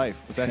Wonderful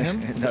Life." Was that him?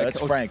 No, that's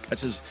Frank.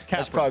 That's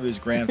probably his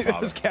grandfather.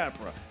 It was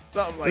Capra.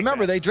 Something like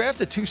Remember, that. they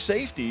drafted two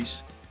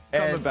safeties.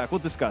 Coming back. We'll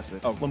discuss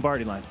it.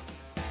 Lombardi line.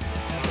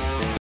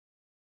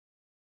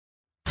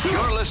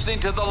 You're listening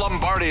to the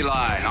Lombardi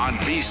Line on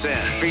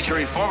VSiN,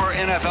 featuring former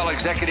NFL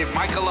executive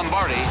Michael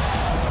Lombardi.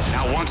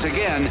 Now, once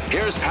again,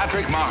 here's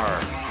Patrick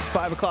Maher. It's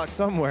 5 o'clock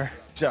somewhere.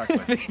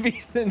 Exactly.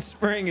 VSiN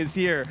Spring is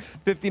here.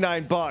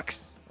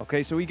 $59.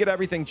 Okay, so we get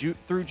everything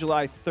through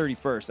July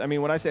 31st. I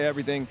mean, when I say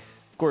everything,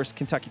 of course,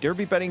 Kentucky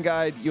Derby betting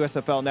guide,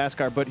 USFL,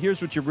 NASCAR, but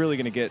here's what you're really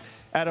going to get.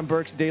 Adam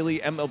Burke's daily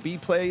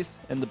MLB plays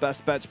and the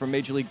best bets from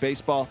Major League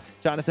Baseball.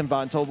 Jonathan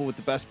Von Tobel with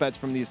the best bets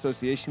from the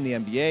association, the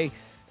NBA.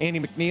 Andy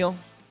McNeil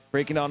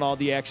breaking down all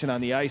the action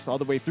on the ice all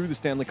the way through the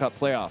Stanley Cup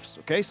playoffs.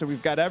 Okay, so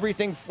we've got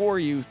everything for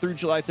you through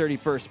July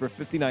 31st for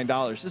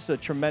 $59. This is a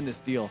tremendous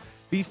deal.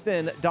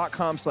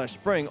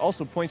 VSiN.com/spring.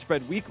 Also, Point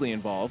Spread Weekly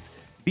involved.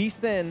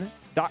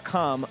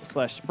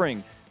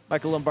 VSiN.com/spring.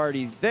 Michael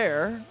Lombardi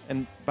there,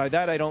 and by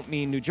that I don't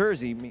mean New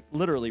Jersey,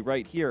 literally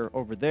right here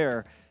over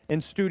there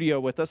in studio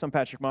with us. I'm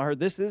Patrick Maher.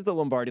 This is the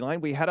Lombardi Line.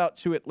 We head out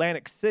to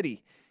Atlantic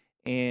City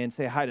and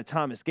say hi to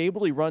Thomas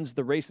Gable. He runs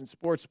the Race and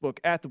Sports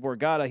Book at the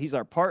Borgata. He's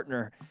our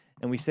partner,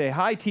 and we say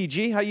hi,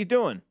 TG. How you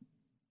doing?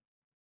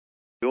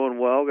 Doing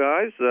well,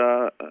 guys.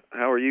 How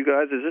are you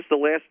guys? Is this the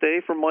last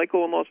day for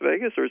Michael in Las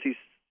Vegas, or is he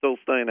still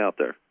staying out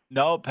there?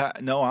 No,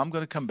 Pat, no, I'm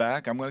going to come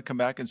back. I'm going to come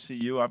back and see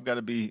you. I've got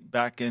to be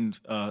back in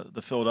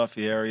the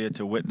Philadelphia area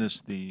to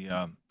witness the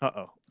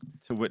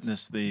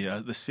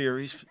the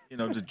series.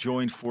 To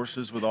join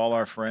forces with all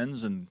our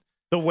friends and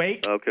the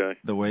wake. Okay,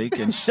 the wake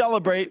and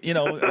celebrate.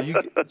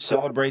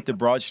 Celebrate the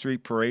Broad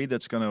Street Parade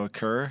that's going to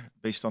occur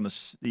based on the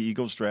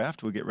Eagles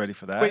draft. We'll get ready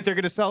for that. Wait, they're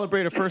going to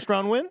celebrate a first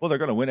round win? Well, they're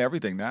going to win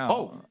everything now.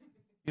 Oh.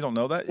 You don't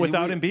know that?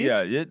 Without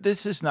Embiid? Yeah,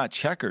 this is not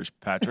checkers,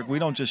 Patrick. We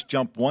don't just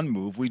jump one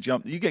move. We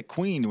jump. You get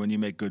queen when you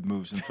make good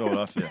moves in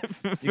Philadelphia.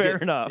 Fair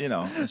enough.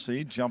 So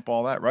you jump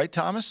all that, right,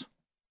 Thomas?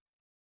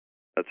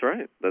 That's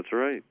right. That's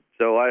right.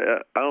 So I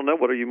don't know.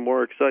 What are you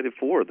more excited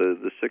for,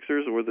 the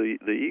Sixers or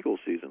the Eagles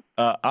season?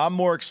 I'm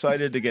more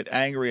excited to get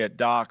angry at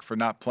Doc for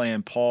not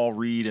playing Paul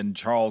Reed and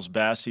Charles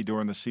Bassey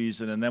during the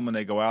season, and then when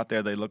they go out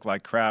there, they look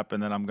like crap,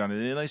 and then I'm going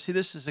to see.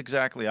 This is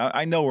exactly.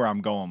 I know where I'm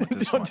going with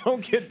this one.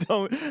 Don't get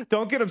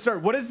them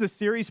started. What is the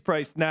series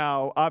price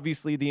now?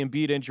 Obviously, the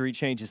Embiid injury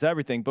changes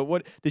everything, but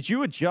what did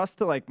you adjust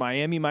to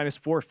Miami minus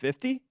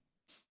 450?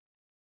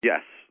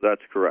 Yes.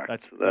 That's correct.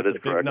 That's is a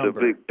big correct.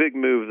 Number. A big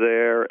move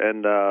there.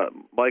 And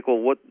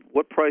Michael,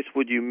 what price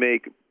would you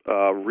make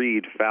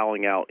Reed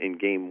fouling out in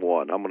Game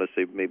 1? I'm going to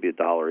say maybe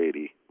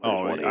 $1.80.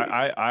 Oh,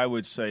 I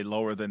would say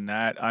lower than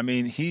that. I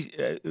mean,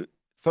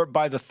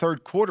 by the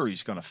third quarter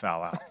he's going to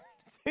foul out.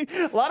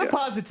 A lot of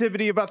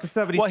positivity about the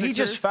 76ers. Well, he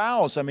just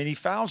fouls. I mean, he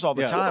fouls all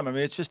the time. I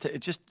mean,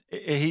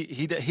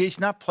 he's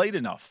not played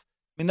enough.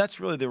 I mean, that's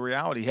really the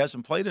reality. He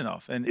hasn't played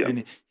enough,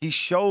 and he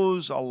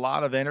shows a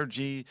lot of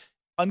energy.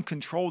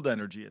 Uncontrolled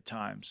energy at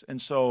times. And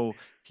so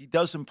he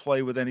doesn't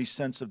play with any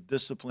sense of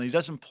discipline. He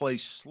doesn't play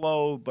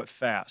slow but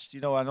fast. I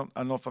don't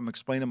know if I'm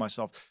explaining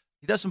myself.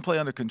 He doesn't play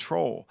under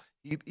control.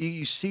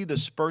 You see the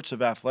spurts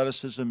of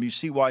athleticism. You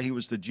see why he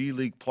was the G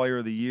League Player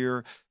of the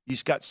Year.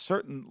 He's got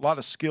a lot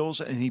of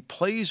skills, and he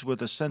plays with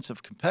a sense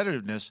of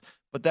competitiveness,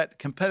 but that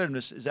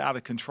competitiveness is out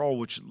of control,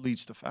 which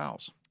leads to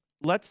fouls.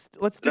 Let's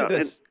do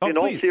this. In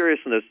all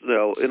seriousness,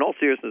 though,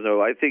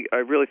 I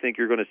really think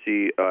you're going to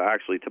see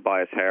actually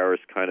Tobias Harris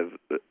kind of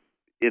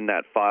in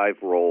that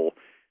 5 role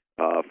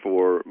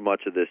for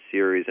much of this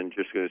series, and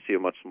just going to see a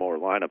much smaller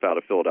lineup out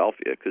of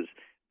Philadelphia because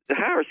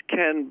Harris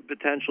can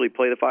potentially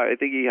play the 5. I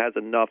think he has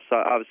enough.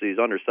 Obviously, he's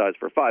undersized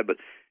for 5, but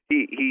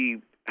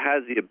he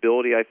has the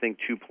ability, I think,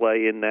 to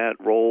play in that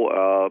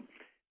role.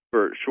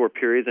 for short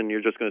periods, and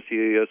you're just going to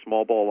see a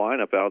small ball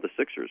lineup out of the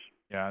Sixers.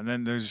 Yeah, and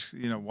then there's,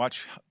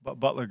 watch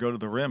Butler go to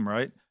the rim,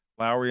 right?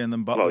 Lowry and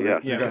then Butler. Oh, yeah.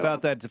 Yeah,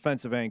 without that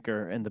defensive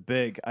anchor and the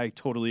big, I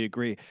totally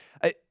agree.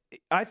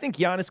 I think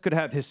Giannis could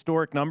have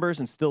historic numbers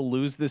and still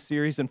lose this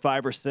series in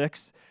 5 or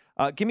 6.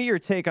 Give me your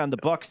take on the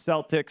Bucks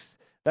Celtics.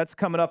 That's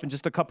coming up in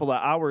just a couple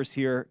of hours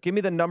here. Give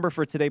me the number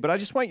for today, but I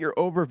just want your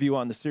overview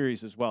on the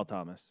series as well,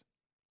 Thomas.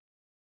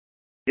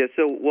 Yeah,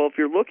 if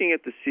you're looking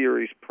at the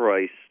series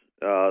price,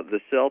 the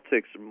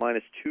Celtics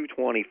minus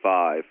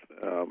 225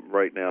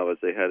 right now as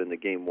they head into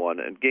Game 1.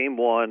 And Game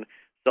 1,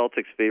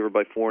 Celtics favored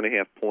by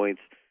 4.5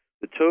 points.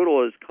 The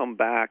total has come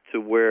back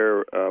to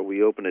where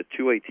we opened at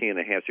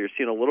 218.5. So you're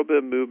seeing a little bit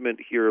of movement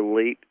here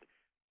late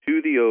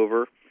to the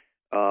over.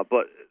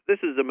 But this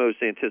is the most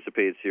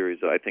anticipated series,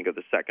 I think, of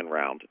the second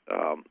round.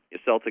 The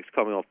Celtics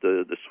coming off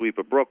the sweep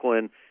of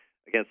Brooklyn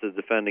against the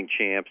defending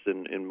champs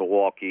in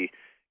Milwaukee.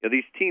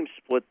 These teams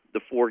split the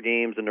 4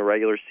 games in the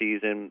regular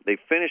season. They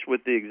finished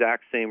with the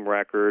exact same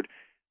record.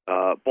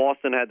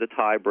 Boston had the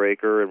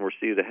tiebreaker, and we're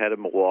seated ahead of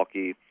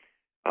Milwaukee.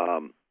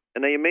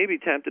 And they may be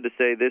tempted to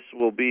say this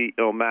will be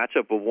a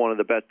matchup of one of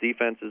the best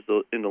defenses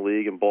in the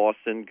league in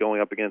Boston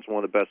going up against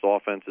one of the best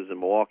offenses in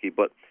Milwaukee.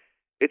 But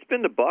it's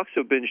been the Bucks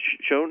who've been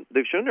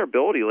they've shown their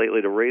ability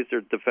lately to raise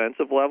their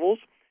defensive levels.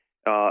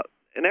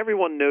 And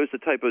everyone knows the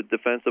type of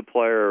defensive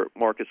player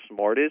Marcus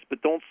Smart is,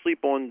 but don't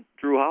sleep on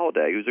Drew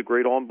Holiday, who's a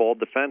great on-ball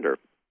defender.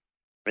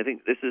 I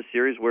think this is a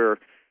series where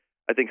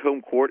I think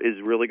home court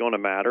is really going to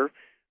matter.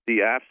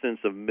 The absence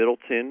of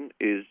Middleton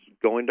is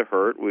going to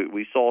hurt.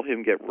 We saw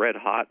him get red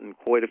hot in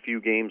quite a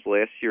few games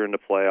last year in the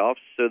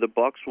playoffs, so the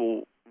Bucks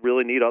will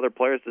really need other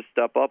players to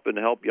step up and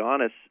help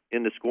Giannis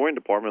in the scoring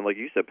department. Like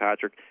you said,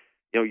 Patrick,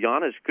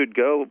 Giannis could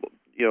go,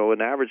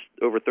 an average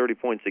over 30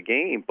 points a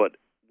game, but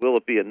will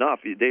it be enough?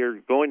 They are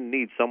going to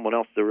need someone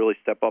else to really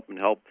step up and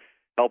help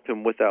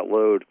him with that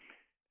load.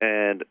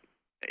 And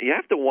you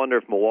have to wonder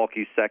if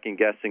Milwaukee's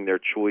second-guessing their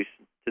choice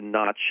to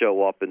not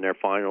show up in their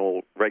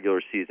final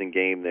regular season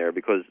game there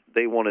because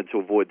they wanted to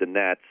avoid the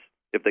Nets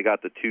if they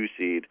got the 2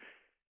 seed,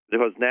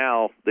 because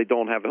now they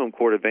don't have home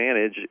court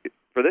advantage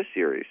for this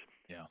series.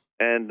 Yeah.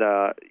 And,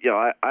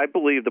 I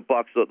believe the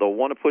Bucks, they'll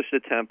want to push the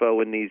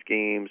tempo in these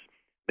games,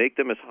 make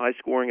them as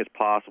high-scoring as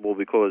possible,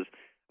 because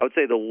I would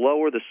say the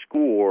lower the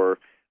score,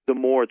 the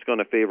more it's going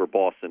to favor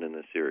Boston in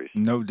this series.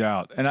 No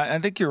doubt. And I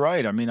think you're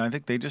right. I mean, I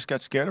think they just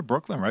got scared of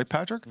Brooklyn, right,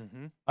 Patrick?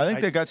 Mm-hmm. I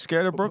think they got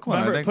scared of Brooklyn.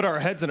 Remember, I think put our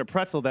heads in a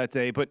pretzel that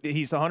day, but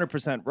he's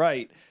 100%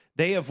 right.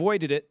 They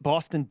avoided it.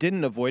 Boston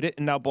didn't avoid it,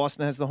 and now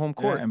Boston has the home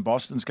court. Yeah, and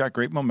Boston's got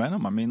great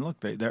momentum. I mean, look,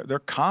 their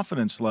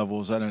confidence level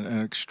is at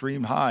an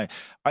extreme high.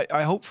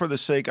 I hope for the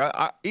sake,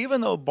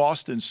 even though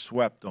Boston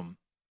swept them,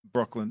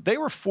 Brooklyn, they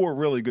were 4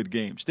 really good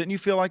games. Didn't you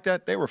feel like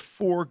that? They were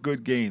 4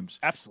 good games.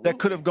 Absolutely. That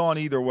could have gone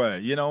either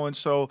way, and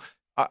so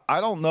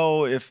I don't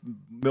know if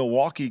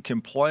Milwaukee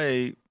can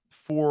play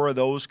 4 of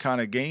those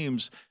kind of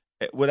games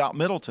without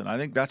Middleton. I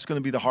think that's going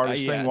to be the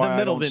hardest thing why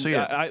I don't see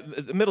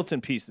it. The Middleton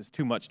piece is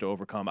too much to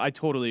overcome. I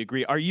totally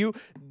agree.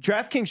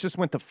 DraftKings just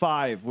went to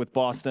 5 with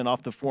Boston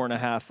off the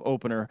 4.5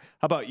 opener.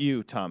 How about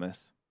you,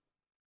 Thomas?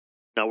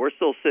 No, we're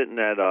still sitting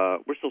at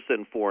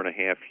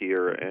 4.5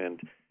 here, and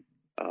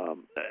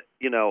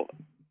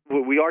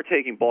we are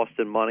taking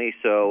Boston money.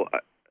 So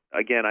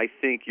again, I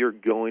think you're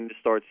going to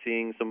start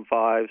seeing some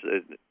 5s.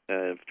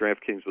 If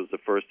DraftKings was the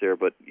first there,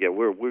 but yeah,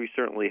 we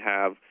certainly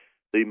have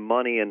the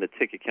money and the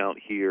ticket count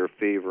here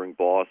favoring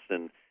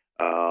Boston.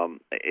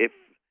 If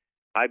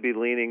I'd be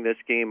leaning this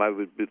game, I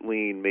would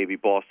lean maybe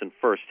Boston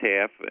first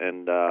half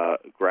and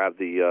grab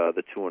the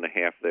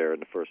 2.5 there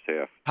in the first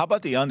half. How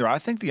about the under? I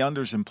think the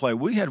under's in play.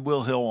 We had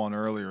Will Hill on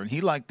earlier, and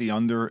he liked the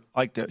under.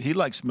 He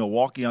likes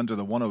Milwaukee under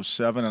the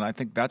 107, and I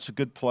think that's a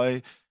good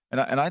play. And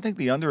I think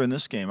the under in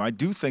this game. I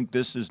do think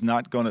this is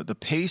not going to. The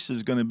pace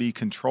is going to be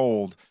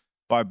controlled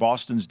by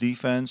Boston's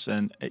defense.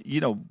 And,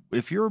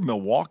 if you're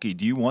Milwaukee,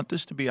 do you want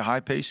this to be a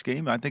high-paced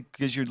game? I think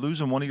because you're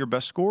losing one of your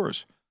best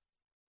scorers.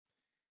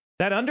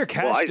 That under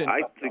cashed. Well,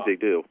 I think they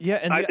do. Yeah,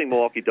 and I think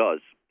Milwaukee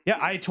does. Yeah,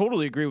 I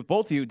totally agree with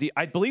both of you.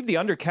 I believe the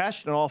under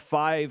cashed in all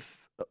 5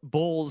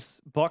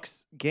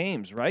 Bulls-Bucks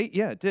games, right?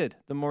 Yeah, it did,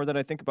 the more that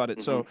I think about it.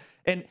 Mm-hmm. So,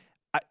 and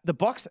the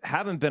Bucks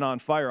haven't been on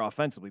fire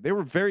offensively. They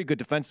were very good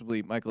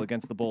defensively, Michael,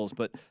 against the Bulls,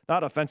 but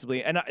not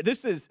offensively. And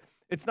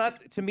it's not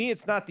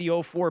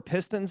the 04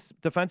 Pistons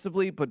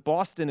defensively, but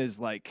Boston is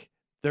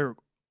they're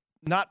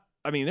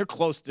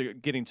close to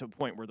getting to a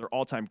point where they're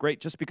all-time great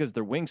just because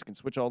their wings can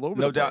switch all over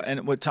the place. No doubt.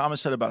 And what Thomas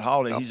said about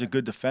Holiday, he's a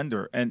good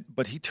defender,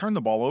 but he turned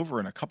the ball over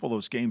in a couple of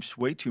those games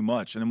way too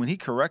much. And when he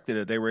corrected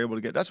it, they were able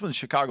to get – that's when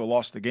Chicago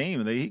lost the game,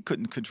 and he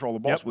couldn't control the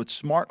ball. Yep. With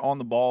Smart on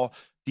the ball,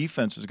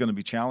 defense is going to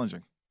be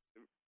challenging.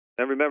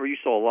 And remember, you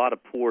saw a lot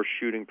of poor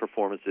shooting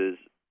performances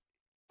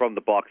from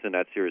the Bucks in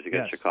that series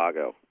against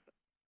Chicago.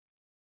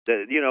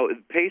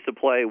 Pace of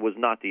play was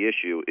not the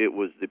issue. It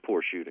was the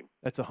poor shooting.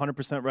 That's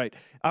 100% right.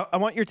 I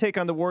want your take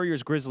on the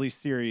Warriors-Grizzlies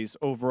series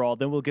overall.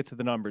 Then we'll get to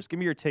the numbers. Give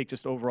me your take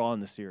just overall in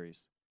the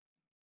series.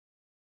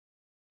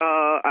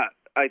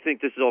 I I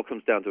think this all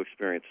comes down to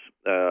experience.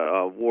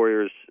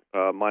 Warriors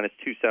minus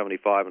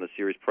 275 on a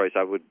series price.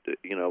 I would,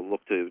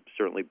 look to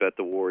certainly bet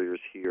the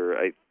Warriors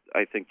here.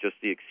 I think just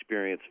the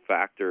experience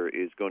factor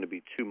is going to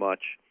be too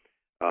much.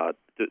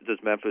 Does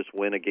Memphis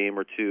win a game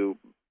or two?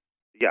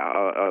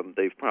 Yeah,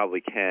 they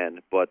probably can.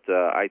 But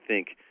I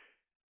think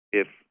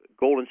if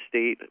Golden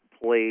State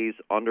plays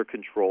under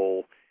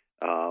control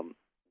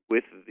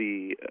with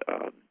the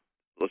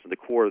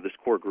this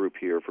core group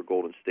here for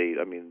Golden State,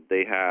 I mean,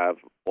 they have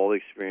all the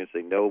experience.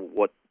 They know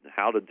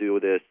how to do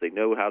this. They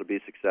know how to be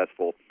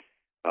successful.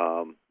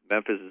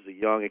 Memphis is a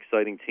young,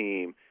 exciting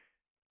team,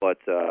 but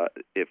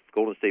if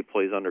Golden State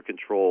plays under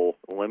control,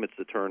 limits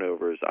the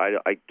turnovers,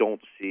 I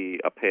don't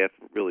see a path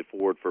really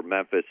forward for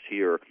Memphis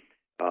here.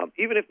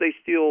 Even if they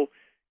steal,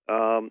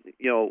 a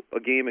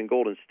game in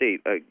Golden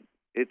State,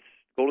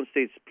 Golden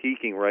State's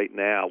peaking right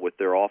now with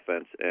their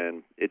offense,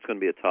 and it's going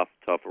to be a tough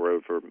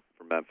road for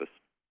Memphis.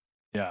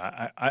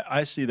 Yeah,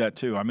 I see that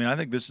too. I mean, I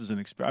think this is an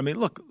experience. I mean,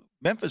 look,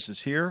 Memphis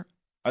is here.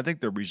 I think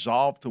they're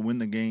resolved to win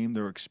the game.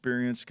 Their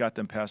experience got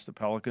them past the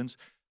Pelicans.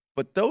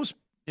 But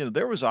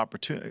there was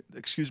opportunity,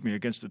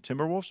 against the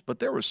Timberwolves, but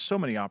there were so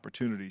many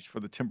opportunities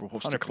for the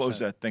Timberwolves 100%. To close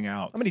that thing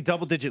out. How many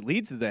double-digit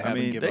leads did they have?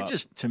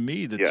 To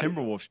me, the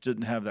Timberwolves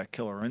didn't have that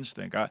killer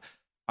instinct.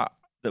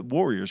 The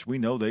Warriors, we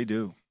know they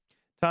do.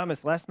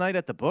 Thomas, last night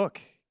at the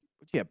book,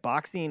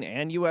 boxing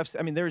and UFC.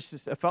 I mean, I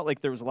felt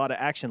like there was a lot of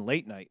action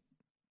late night.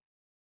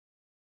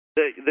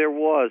 There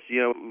was.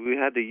 We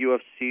had the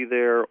UFC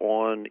there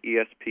on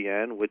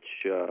ESPN,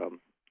 which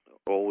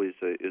always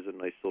is a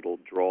nice little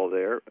draw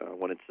there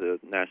when it's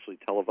nationally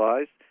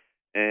televised.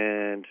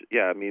 And,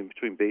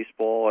 between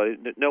baseball,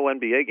 no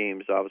NBA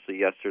games, obviously,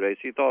 yesterday,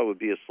 so you thought it would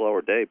be a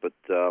slower day, but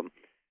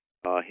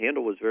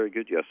handle was very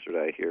good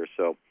yesterday here,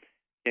 so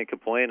can't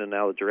complain. And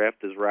now the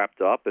draft is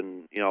wrapped up,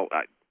 and,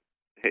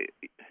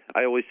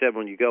 I always said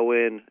when you go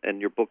in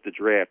and you're booked the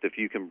draft, if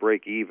you can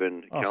break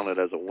even, count it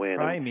as a win.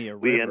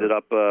 We ended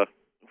up with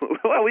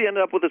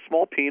a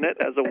small peanut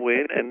as a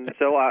win, and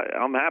so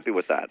I'm happy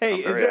with that. Hey,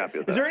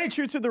 is there any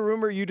truth to the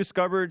rumor you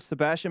discovered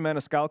Sebastian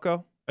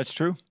Maniscalco? That's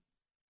true.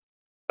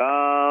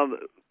 I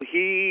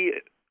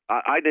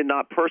did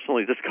not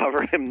personally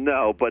discover him,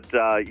 no, but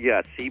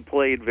yes, he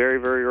played very,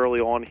 very early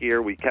on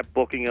here. We kept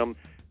booking him,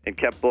 and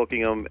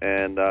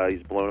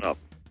he's blown up.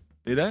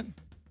 See that?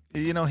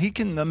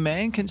 The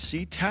man can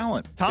see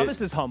talent. Thomas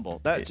is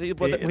humble. That's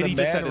what he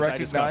just said.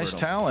 Recognized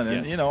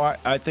talent, yes. And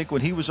I think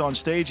when he was on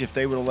stage, if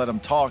they would have let him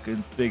talk,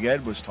 and Big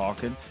Ed was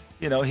talking,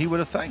 he would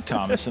have thanked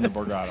Thomas in the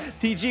Borgata.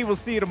 TG, we'll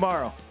see you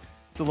tomorrow.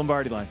 It's the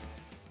Lombardi Line.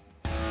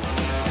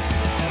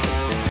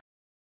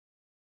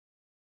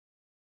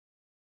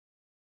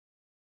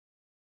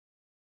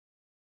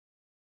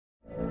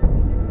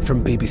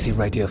 From BBC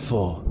Radio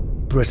 4,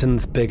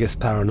 Britain's biggest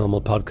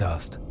paranormal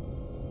podcast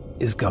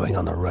is going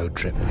on a road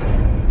trip.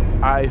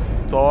 I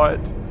thought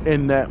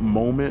in that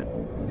moment,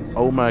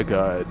 oh my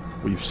God,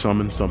 we've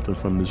summoned something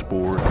from this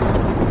board.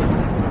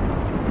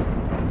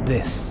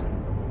 This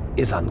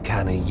is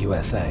Uncanny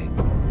USA.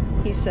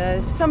 He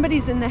says,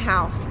 somebody's in the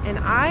house, and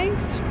I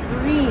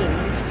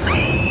screamed.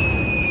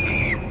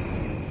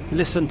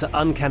 Listen to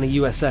Uncanny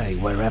USA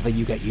wherever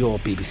you get your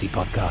BBC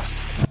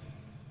podcasts,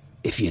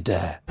 if you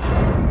dare.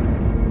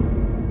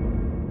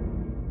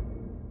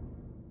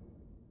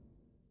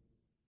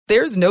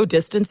 There's no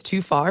distance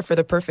too far for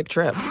the perfect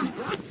trip.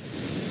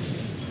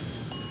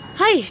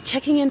 Hi,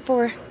 checking in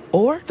for...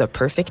 Or the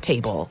perfect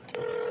table.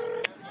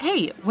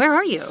 Hey, where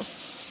are you?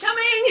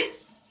 Coming!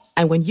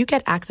 And when you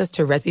get access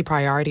to Resi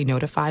Priority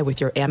Notify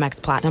with your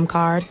Amex Platinum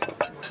card...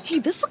 Hey,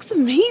 this looks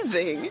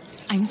amazing.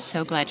 I'm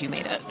so glad you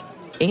made it.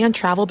 And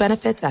travel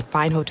benefits at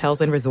fine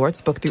hotels and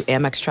resorts booked through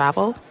Amex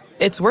Travel,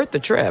 it's worth the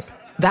trip.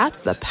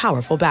 That's the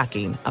powerful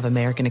backing of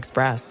American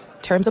Express.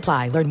 Terms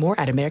apply. Learn more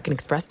at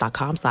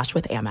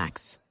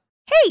americanexpress.com/withAmex.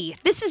 Hey,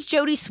 this is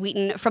Jody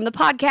Sweeten from the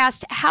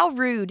podcast How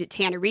Rude,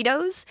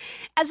 Tanneritos.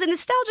 As a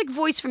nostalgic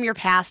voice from your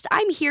past,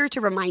 I'm here to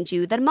remind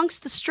you that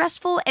amongst the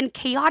stressful and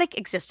chaotic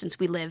existence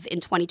we live in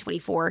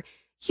 2024,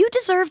 you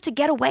deserve to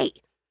get away.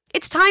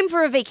 It's time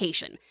for a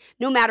vacation,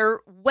 no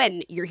matter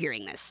when you're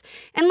hearing this.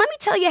 And let me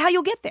tell you how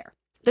you'll get there.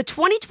 The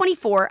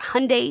 2024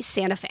 Hyundai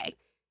Santa Fe.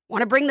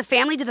 Want to bring the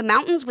family to the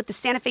mountains with the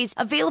Santa Fe's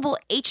available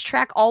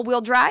H-Track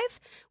all-wheel drive?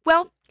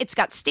 Well, it's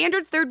got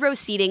standard third-row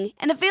seating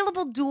and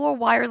available dual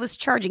wireless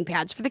charging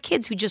pads for the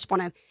kids who just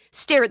want to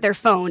stare at their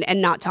phone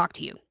and not talk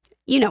to you.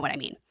 You know what I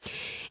mean.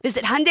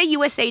 Visit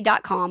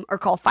HyundaiUSA.com or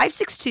call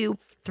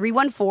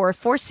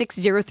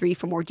 562-314-4603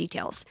 for more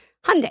details.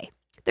 Hyundai,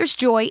 there's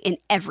joy in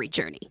every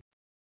journey.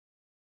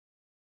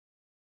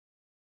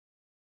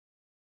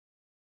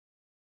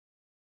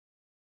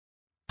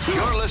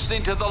 You're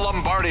listening to the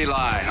Lombardi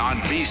Line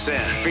on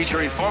VSiN,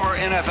 featuring former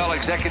NFL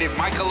executive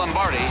Michael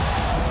Lombardi.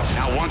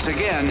 Now, once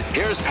again,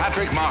 here's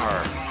Patrick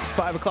Maher. It's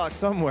 5 o'clock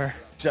somewhere.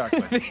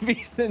 Exactly.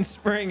 VSiN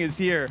Spring is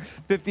here.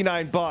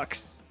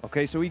 $59.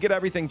 Okay, so we get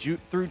everything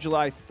through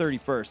July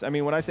 31st. I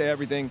mean, when I say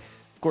everything,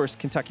 Of course,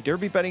 Kentucky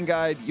Derby betting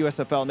guide,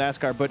 USFL,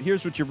 NASCAR. But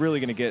here's what you're really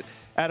going to get.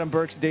 Adam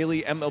Burke's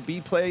daily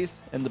MLB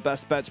plays and the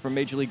best bets from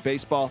Major League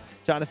Baseball.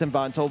 Jonathan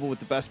Von Tobel with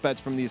the best bets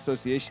from the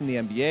association, the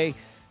NBA.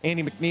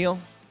 Andy McNeil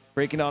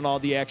breaking down all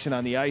the action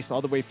on the ice all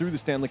the way through the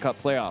Stanley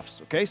Cup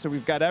playoffs. Okay, so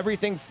we've got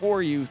everything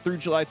for you through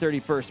July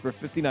 31st for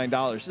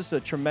 $59. This is a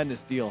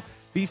tremendous deal.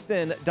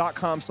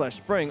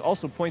 vsin.com/spring.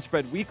 Also, Point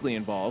Spread Weekly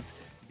involved.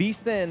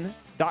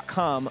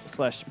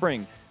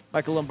 vsin.com/spring.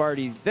 Michael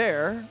Lombardi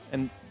there,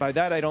 and by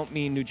that I don't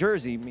mean New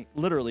Jersey,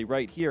 literally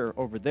right here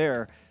over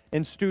there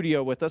in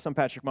studio with us. I'm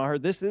Patrick Maher.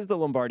 This is the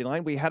Lombardi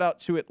Line. We head out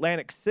to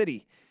Atlantic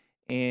City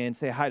and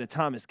say hi to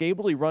Thomas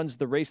Gable. He runs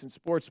the race and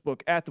sports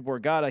book at the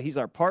Borgata. He's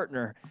our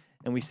partner.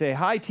 And we say,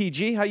 hi,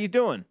 TG. How you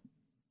doing?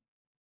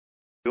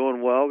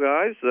 Doing well,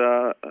 guys.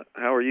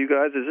 How are you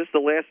guys? Is this the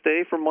last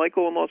day for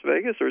Michael in Las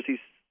Vegas, or is he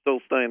still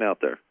staying out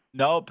there?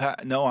 No,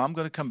 Pat, no, I'm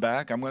going to come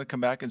back. I'm going to come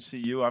back and see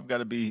you. I've got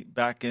to be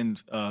back in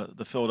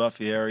the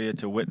Philadelphia area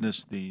to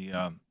witness the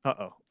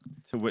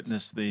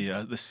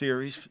the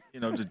series.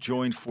 To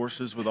join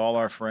forces with all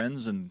our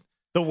friends and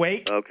the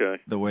wake. Okay,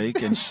 the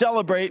wake and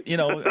celebrate.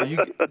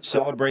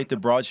 Celebrate the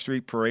Broad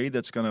Street Parade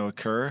that's going to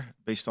occur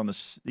based on the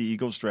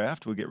Eagles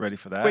draft. We'll get ready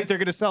for that. Wait, they're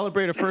going to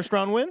celebrate a first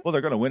round win? Well, they're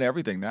going to win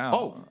everything now.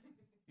 Oh.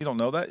 You don't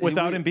know that?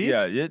 Without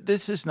Embiid? Yeah,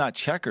 this is not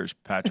checkers,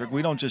 Patrick.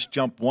 We don't just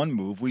jump one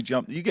move. We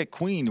jump. You get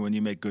queened when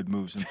you make good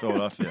moves in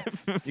Philadelphia.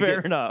 Fair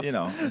enough.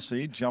 So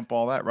you jump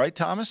all that, right,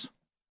 Thomas?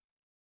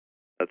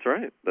 That's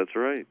right. That's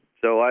right.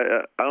 So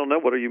I don't know.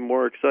 What are you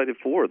more excited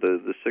for,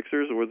 the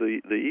Sixers or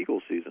the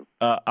Eagles season?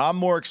 I'm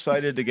more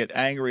excited to get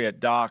angry at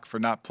Doc for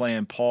not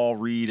playing Paul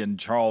Reed and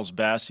Charles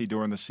Bassey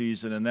during the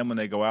season, and then when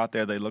they go out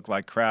there, they look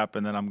like crap,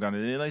 and then I'm going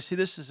to see.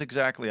 This is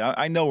exactly.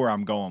 I know where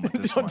I'm going with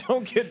this one.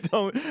 Don't get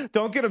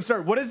them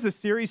started. What is the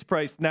series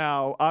price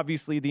now?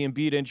 Obviously, the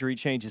Embiid injury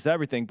changes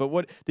everything. But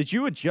what did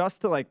you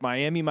adjust to, like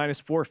Miami minus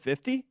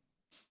 450?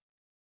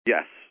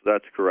 Yes.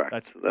 That's correct.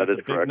 That's a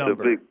correct.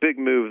 Number. A big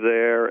move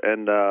there.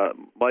 And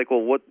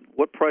Michael, what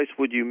price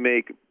would you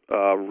make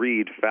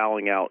Reed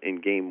fouling out in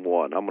Game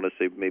 1? I'm going to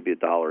say maybe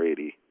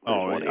 $1.80.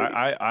 Oh,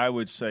 I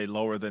would say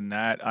lower than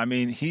that. I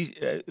mean,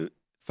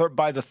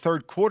 by the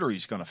third quarter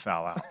he's going to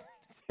foul out.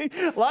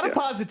 A lot of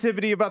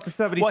positivity about the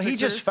 76ers. Well, he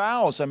just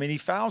fouls. I mean, he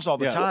fouls all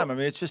the time. I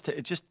mean,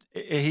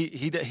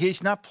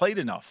 he's not played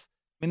enough.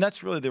 I mean,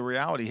 that's really the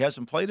reality. He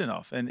hasn't played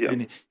enough,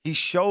 and he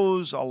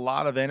shows a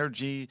lot of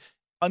energy.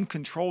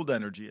 Uncontrolled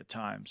energy at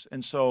times.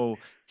 And so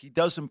he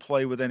doesn't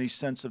play with any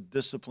sense of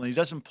discipline. He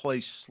doesn't play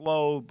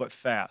slow but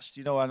fast.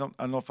 I don't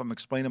know if I'm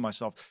explaining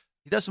myself.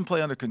 He doesn't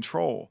play under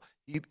control.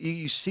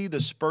 You see the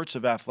spurts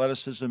of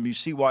athleticism. You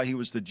see why he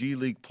was the G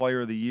League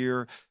Player of the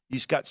Year.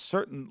 He's got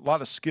a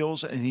lot of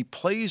skills, and he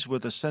plays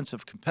with a sense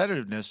of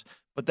competitiveness,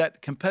 but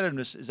that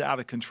competitiveness is out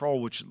of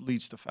control, which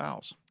leads to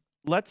fouls.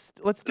 Let's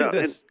do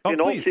this.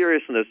 In all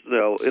seriousness,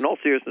 though,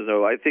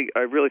 I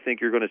really think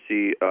you're going to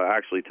see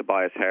actually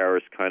Tobias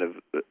Harris kind of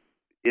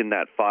in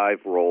that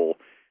 5 role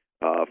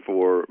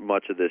for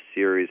much of this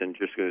series, and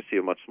just going to see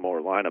a much smaller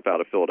lineup out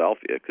of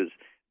Philadelphia because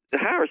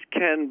Harris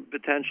can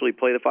potentially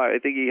play the 5. I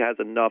think he has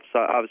enough.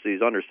 Obviously,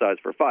 he's undersized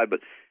for 5,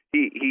 but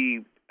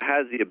he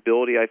has the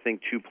ability, I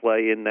think, to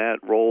play in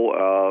that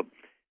role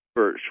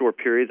for short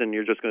periods, and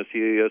you're just going to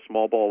see a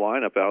small ball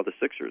lineup out of the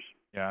Sixers.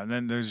 Yeah, and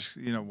then there's,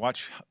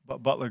 watch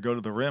Butler go to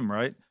the rim,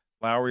 right?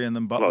 Lowry and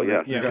then Butler.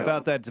 Oh, yeah.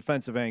 Without that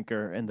defensive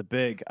anchor and the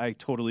big, I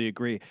totally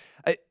agree.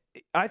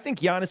 I think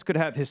Giannis could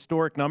have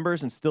historic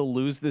numbers and still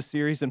lose this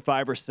series in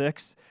 5 or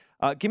 6.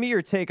 Give me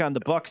your take on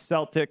the Bucks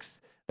Celtics.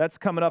 That's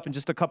coming up in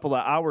just a couple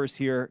of hours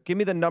here. Give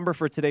me the number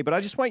for today, but I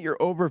just want your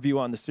overview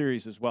on the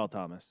series as well,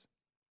 Thomas.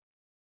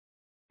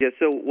 Yeah,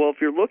 if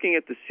you're looking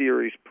at the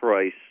series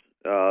price,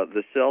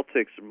 the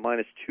Celtics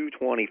minus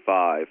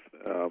 225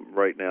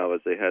 right now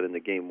as they head into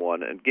Game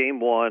 1. And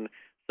Game 1,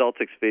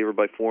 Celtics favored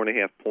by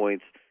 4.5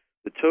 points.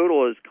 The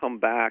total has come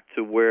back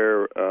to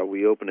where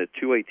we opened at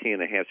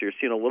 218.5. So you're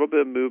seeing a little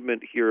bit of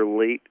movement here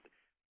late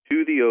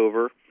to the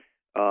over.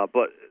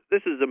 But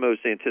this is the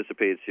most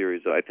anticipated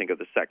series, I think, of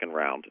the second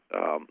round.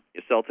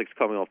 The Celtics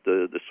coming off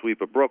the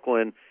sweep of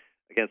Brooklyn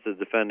against the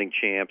defending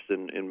champs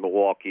in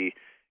Milwaukee.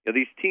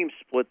 These teams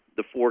split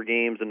the 4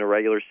 games in the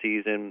regular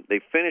season. They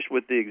finished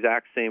with the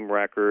exact same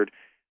record.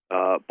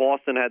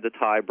 Boston had the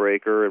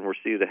tiebreaker, and we're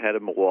seated ahead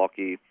of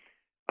Milwaukee.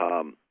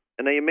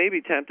 And they may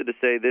be tempted to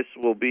say this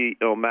will be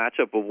a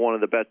matchup of one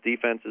of the best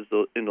defenses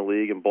in the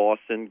league in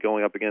Boston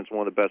going up against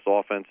one of the best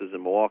offenses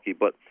in Milwaukee.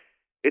 But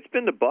it's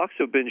been the Bucks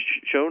who have been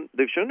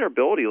they've shown their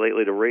ability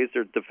lately to raise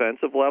their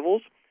defensive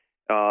levels.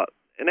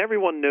 And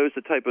everyone knows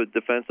the type of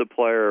defensive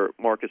player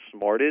Marcus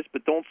Smart is,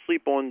 but don't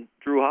sleep on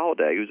Drew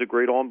Holiday, who's a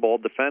great on-ball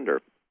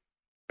defender.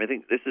 I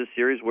think this is a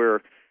series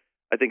where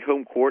I think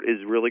home court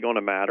is really going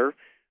to matter.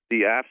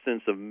 The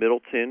absence of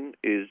Middleton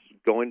is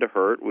going to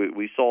hurt.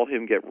 We saw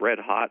him get red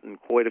hot in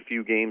quite a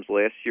few games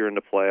last year in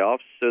the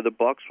playoffs, so the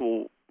Bucks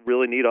will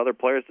really need other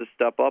players to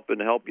step up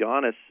and help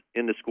Giannis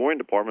in the scoring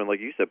department. Like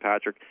you said,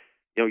 Patrick,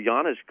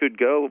 Giannis could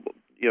go,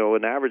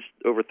 an average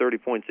over 30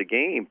 points a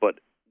game, but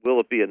will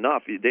it be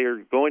enough? They are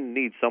going to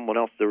need someone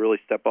else to really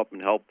step up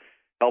and help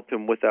help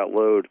him with that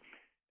load.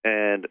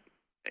 And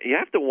you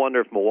have to wonder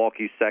if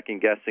Milwaukee's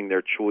second-guessing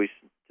their choice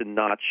to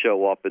not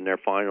show up in their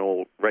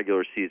final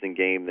regular season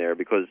game there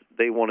because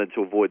they wanted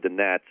to avoid the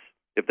Nets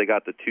if they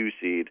got the 2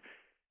 seed,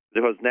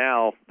 because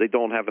now they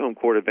don't have home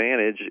court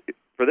advantage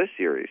for this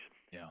series.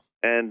 Yeah.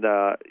 And,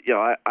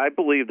 I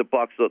believe the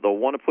Bucks, they'll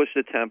want to push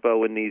the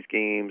tempo in these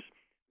games,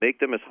 make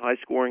them as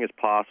high-scoring as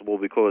possible,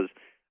 because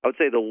I would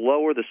say the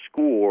lower the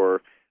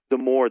score, the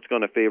more it's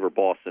going to favor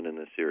Boston in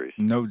this series.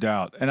 No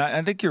doubt. And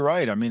I think you're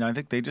right. I mean, I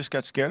think they just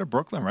got scared of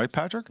Brooklyn, right,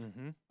 Patrick?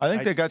 Mm-hmm. I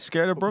think they got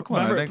scared of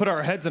Brooklyn. Remember, put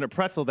our heads in a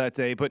pretzel that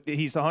day, but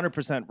he's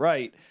 100%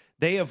 right.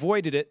 They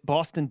avoided it.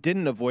 Boston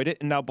didn't avoid it,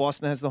 and now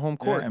Boston has the home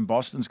court. Yeah, and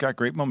Boston's got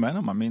great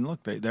momentum. I mean,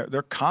 look,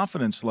 their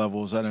confidence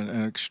level is at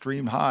an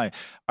extreme high.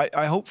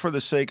 I hope for the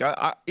sake,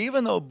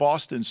 even though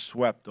Boston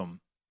swept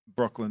them,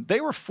 Brooklyn,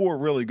 they were 4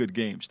 really good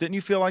games. Didn't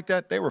you feel like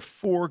that? They were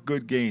 4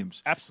 good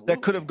games. Absolutely.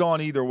 That could have gone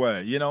either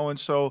way, and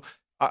so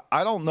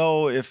I don't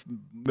know if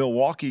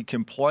Milwaukee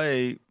can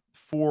play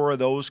 4 of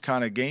those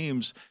kind of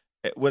games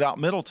without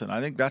Middleton.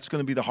 I think that's going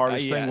to be the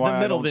hardest thing why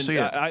I don't see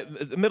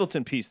it. The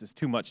Middleton piece is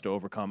too much to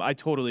overcome. I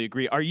totally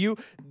agree.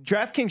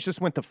 DraftKings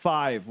just went to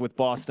 5 with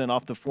Boston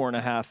off the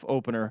 4.5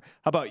 opener.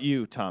 How about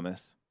you,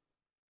 Thomas?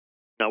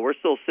 No, we're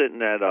still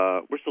sitting at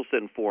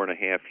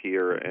 4.5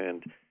 here,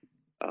 and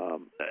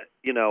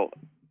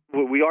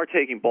we are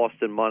taking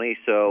Boston money.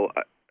 So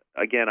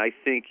again, I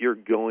think you're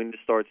going to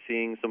start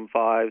seeing some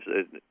 5s.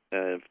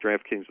 If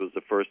DraftKings was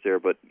the first there,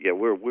 but yeah,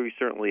 we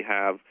certainly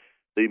have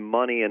the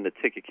money and the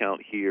ticket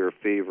count here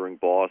favoring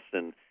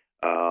Boston.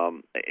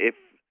 If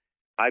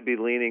I'd be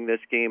leaning this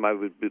game, I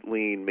would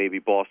lean maybe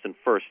Boston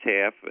first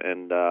half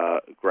and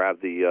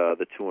grab the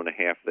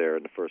 2.5 there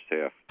in the first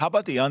half. How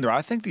about the under?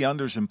 I think the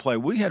under's in play.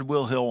 We had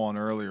Will Hill on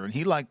earlier, and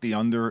he liked the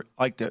under.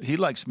 He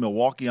likes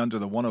Milwaukee under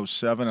the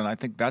 107, and I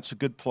think that's a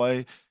good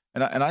play.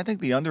 And I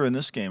think the under in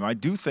this game. I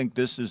do think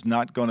this is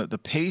not going to. The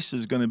pace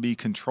is going to be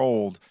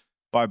controlled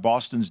by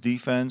Boston's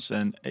defense.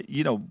 And,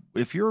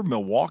 if you're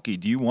Milwaukee,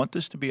 do you want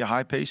this to be a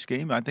high-paced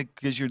game? I think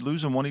because you're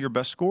losing one of your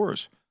best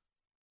scorers.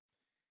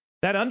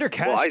 That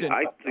undercast. Well,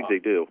 I think they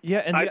do. Yeah,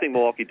 and I think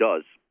Milwaukee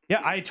does.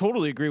 Yeah, I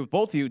totally agree with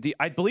both of you.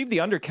 I believe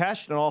the under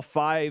cashed in all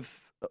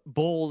 5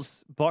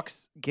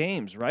 Bulls-Bucks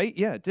games, right?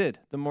 Yeah, it did,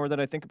 the more that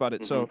I think about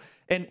it. Mm-hmm. So,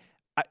 and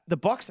the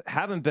Bucks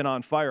haven't been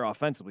on fire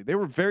offensively. They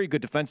were very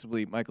good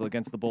defensively, Michael,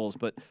 against the Bulls,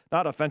 but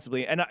not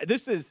offensively. And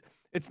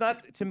it's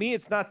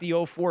not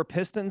the 04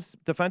 Pistons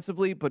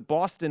defensively, but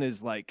Boston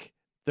is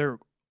they're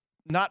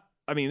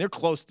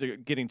close to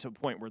getting to a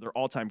point where they're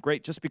all-time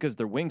great just because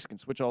their wings can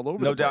switch all over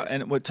the place. No doubt.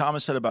 And what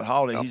Thomas said about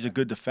Holiday, he's a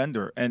good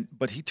defender,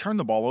 but he turned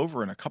the ball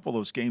over in a couple of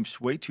those games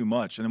way too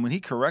much. And when he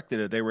corrected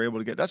it, they were able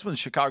to get – that's when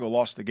Chicago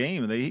lost the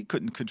game, and he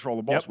couldn't control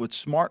the balls. With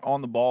smart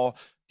on-the-ball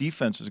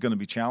defense is going to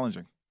be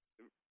challenging.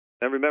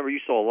 And remember, you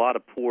saw a lot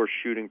of poor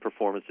shooting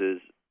performances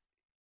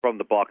from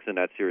the Bucks in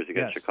that series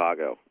against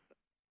Chicago.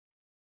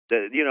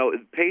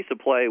 Pace of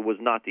play was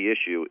not the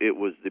issue. It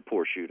was the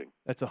poor shooting.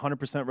 That's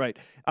 100% right.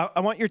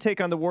 I want your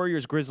take on the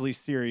Warriors-Grizzlies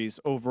series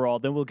overall.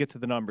 Then we'll get to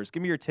the numbers.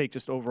 Give me your take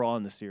just overall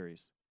in the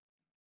series.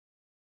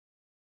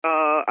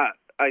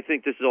 I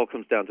think this all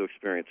comes down to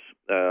experience.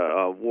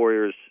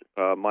 Warriors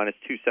minus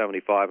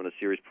 275 on the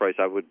series price.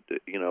 I would,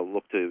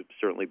 look to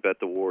certainly bet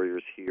the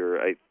Warriors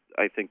here.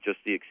 I think just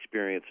the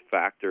experience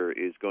factor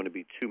is going to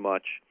be too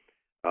much.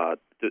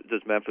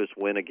 Does Memphis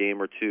win a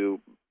game or two?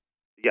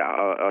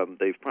 Yeah,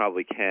 they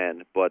probably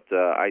can. But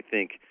I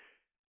think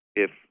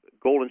if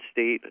Golden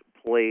State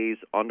plays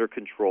under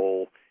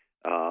control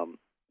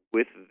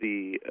with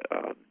the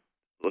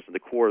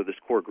this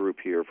core group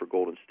here for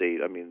Golden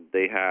State, I mean,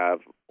 they have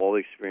all the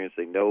experience.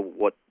 They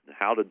know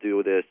how to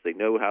do this. They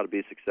know how to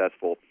be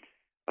successful.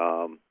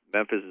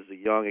 Memphis is a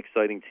young,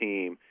 exciting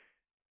team.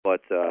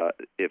 But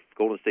if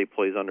Golden State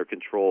plays under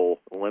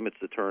control, limits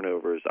the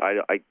turnovers,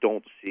 I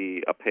don't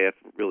see a path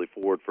really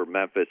forward for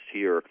Memphis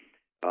here.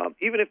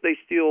 Even if they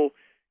steal,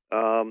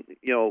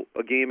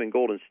 a game in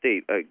Golden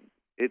State,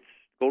 it's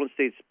Golden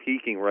State's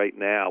peaking right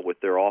now with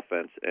their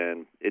offense,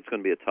 and it's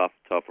going to be a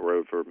tough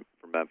road for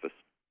Memphis.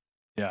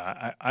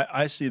 Yeah,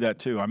 I see that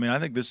too. I mean, I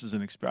think this is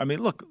an experience. I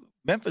mean, look,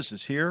 Memphis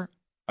is here.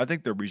 I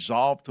think they're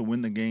resolved to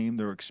win the game.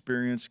 Their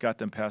experience got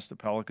them past the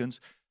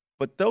Pelicans.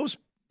 But those,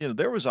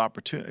 there was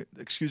opportunity,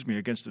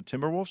 against the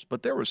Timberwolves,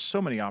 but there were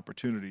so many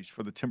opportunities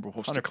for the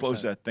Timberwolves 100%. To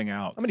close that thing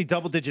out. How many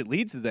double-digit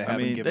leads did they have? I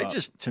mean,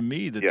 to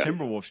me, the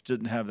Timberwolves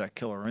didn't have that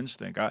killer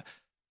instinct.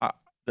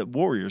 The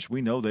Warriors,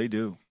 we know they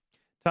do.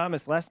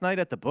 Thomas, last night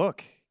at the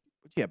book,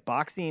 you had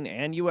boxing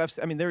and UFC.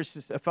 I mean,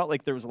 it felt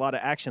like there was a lot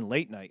of action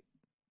late night.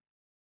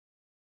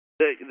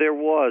 There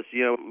was.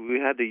 We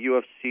had the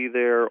UFC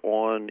there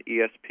on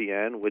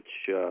ESPN, which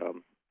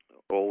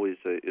always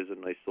is a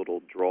nice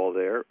little draw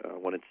there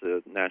when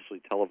it's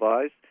nationally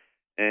televised.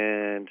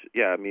 And,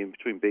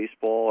 between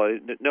baseball,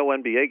 no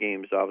NBA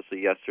games,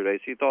 obviously, yesterday,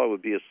 so you thought it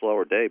would be a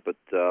slower day, but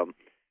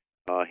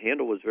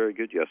handle was very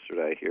good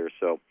yesterday here,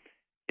 so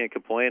can't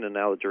complain. And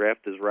now the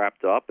draft is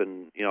wrapped up,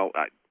 and,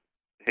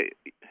 hey,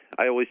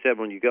 I always said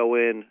when you go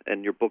in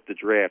and you're booked a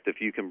draft,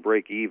 if you can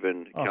break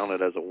even, count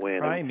it as a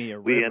win.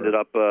 We ended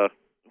up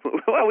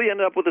we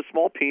ended up with a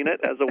small peanut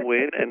as a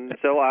win, and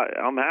so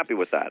I'm happy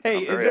with that. Hey,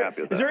 I'm very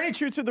happy with that. Is there any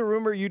truth to the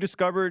rumor you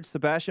discovered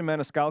Sebastian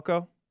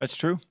Maniscalco? That's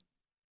true.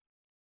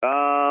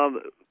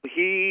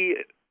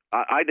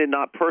 I did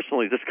not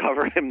personally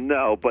discover him,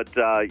 no, but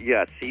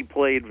yes, he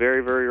played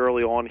very, very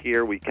early on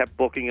here. We kept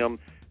booking him,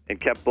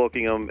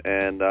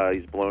 and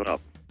he's blown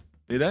up.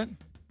 See that?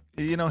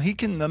 You know,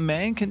 the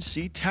man can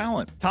see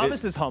talent.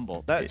 Thomas is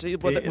humble. That's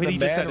what he the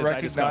just man said.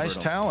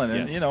 recognized talent,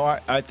 and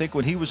yes. I think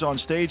when he was on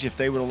stage, if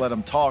they would have let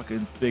him talk,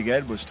 and Big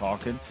Ed was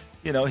talking,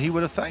 he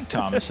would have thanked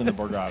Thomas in the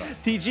Borgata.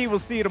 TG, we'll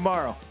see you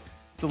tomorrow.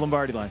 It's the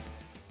Lombardi Line.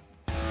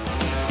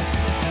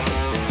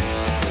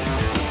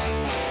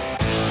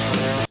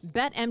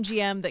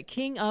 BetMGM, the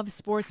king of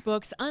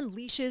sportsbooks,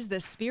 unleashes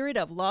the spirit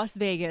of Las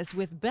Vegas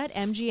with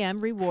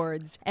BetMGM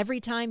Rewards. Every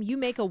time you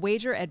make a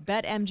wager at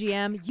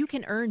BetMGM, you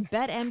can earn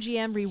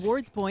BetMGM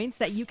Rewards points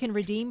that you can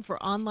redeem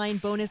for online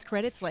bonus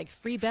credits like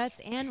free bets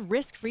and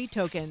risk-free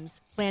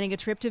tokens. Planning a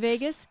trip to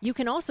Vegas? You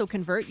can also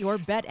convert your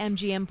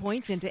BetMGM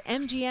points into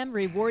MGM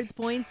Rewards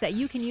points that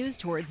you can use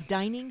towards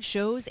dining,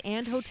 shows,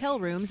 and hotel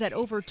rooms at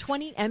over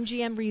 20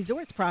 MGM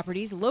Resorts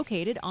properties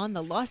located on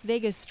the Las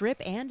Vegas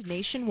Strip and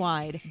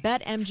nationwide.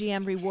 BetMGM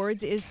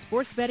Rewards is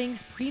sports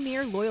betting's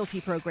premier loyalty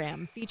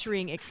program,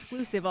 featuring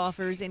exclusive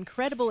offers,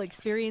 incredible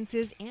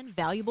experiences, and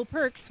valuable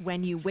perks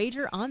when you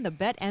wager on the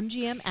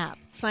BetMGM app.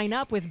 Sign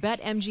up with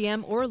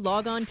BetMGM or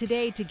log on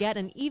today to get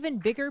an even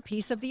bigger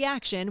piece of the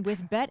action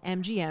with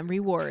BetMGM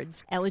Rewards.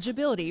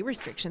 Eligibility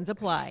restrictions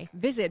apply.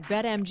 Visit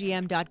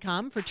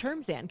BetMGM.com for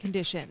terms and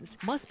conditions.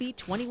 Must be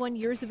 21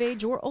 years of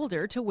age or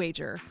older to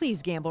wager.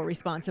 Please gamble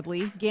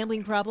responsibly.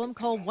 Gambling problem?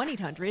 Call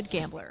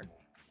 1-800-GAMBLER.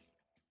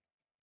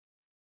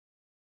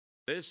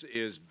 This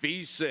is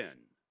VSiN,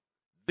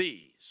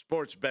 the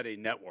sports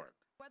betting network.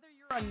 Whether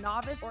you're a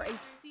novice or a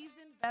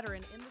seasoned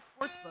veteran in the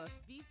sportsbook,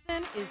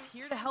 VSiN is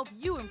here to help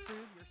you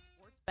improve your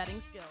sports betting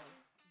skills.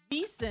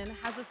 VSiN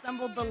has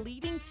assembled the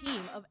leading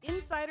team of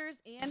insiders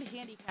and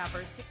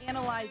handicappers to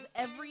analyze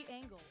every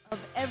angle of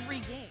every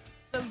game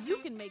so you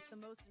can make the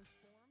most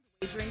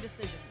informed wagering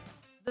decisions.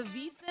 The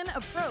VSiN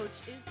approach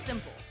is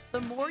simple.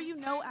 The more you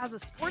know as a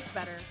sports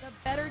bettor, the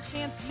better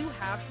chance you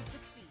have to succeed.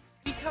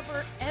 We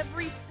cover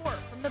every sport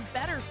from the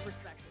bettor's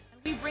perspective,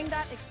 and we bring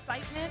that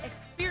excitement,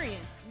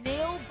 experience,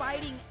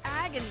 nail-biting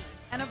agony,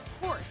 and of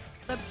course,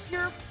 the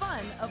pure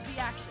fun of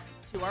the action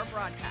to our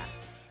broadcasts.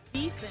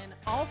 VSiN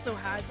also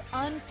has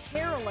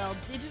unparalleled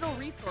digital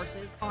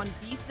resources on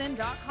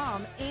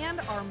vsin.com and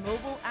our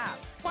mobile app.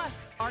 Plus,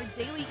 our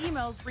daily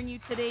emails bring you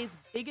today's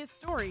biggest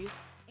stories,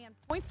 and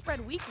Point Spread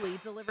Weekly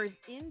delivers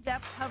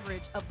in-depth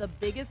coverage of the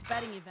biggest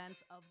betting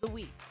events of the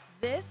week.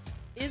 This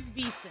is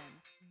VSiN,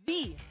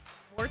 the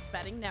sports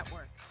betting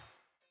network.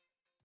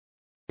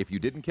 If you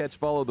didn't catch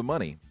Follow the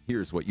Money,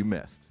 here's what you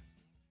missed.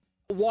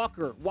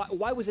 Walker,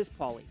 why was this,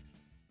 Paulie?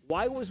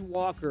 Why was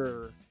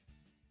Walker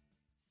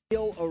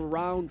still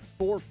around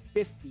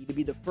 450 to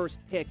be the first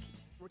pick?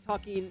 We're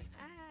talking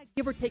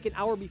give or take an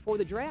hour before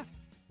the draft.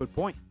 Good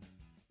point.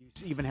 You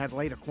even had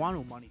later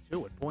Quanu money,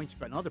 too, at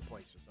PointsBet and other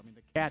places. I mean,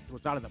 the cat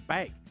was out of the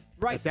bag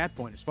at that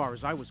point, as far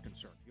as I was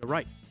concerned. You're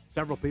right.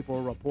 Several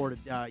people reported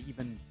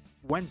even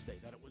Wednesday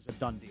that it was a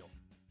done deal.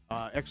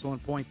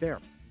 Excellent point there.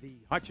 The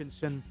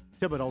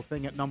Hutchinson-Thibodeau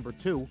thing at number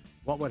 2,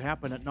 what would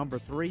happen at number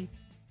 3?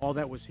 All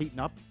that was heating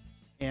up.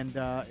 And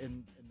the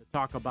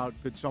talk about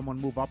could someone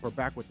move up or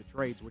back with the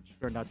trades, which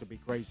turned out to be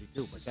crazy,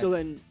 too. But so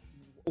then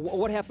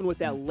what happened with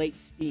that late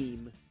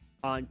steam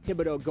on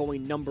Thibodeau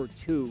going number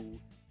 2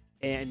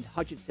 and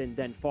Hutchinson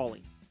then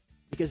falling?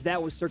 Because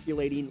that was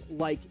circulating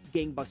like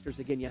gangbusters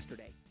again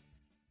yesterday.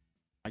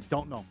 I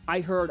don't know.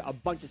 I heard a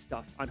bunch of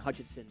stuff on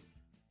Hutchinson.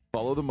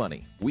 Follow the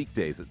Money,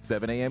 weekdays at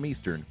 7 a.m.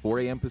 Eastern,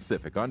 4 a.m.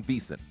 Pacific on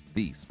VSiN,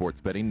 the sports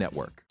betting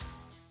network.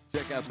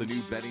 Check out the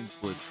new betting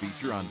splits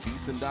feature on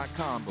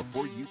VSiN.com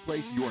before you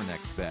place your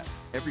next bet.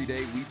 Every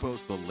day we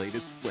post the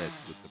latest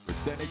splits with the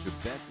percentage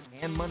of bets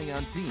and money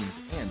on teams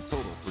and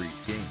total for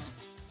each game.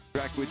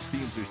 Track which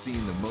teams are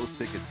seeing the most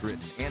tickets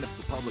written, and if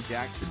the public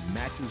action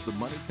matches the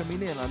money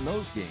coming in on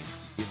those games,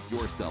 get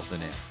yourself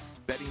an edge.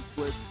 Betting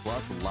splits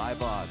plus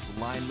live odds,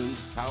 line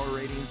moves, power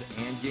ratings,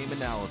 and game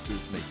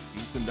analysis makes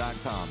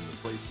VSiN.com the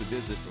place to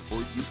visit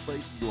before you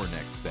place your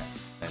next bet.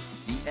 That's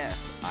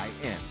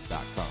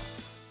VSIN.com.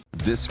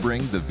 This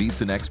spring, the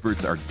VSiN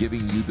experts are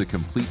giving you the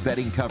complete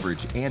betting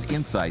coverage and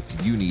insights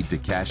you need to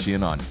cash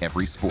in on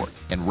every sport.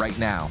 And right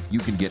now, you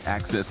can get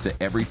access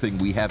to everything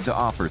we have to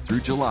offer through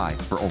July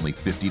for only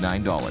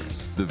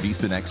 $59. The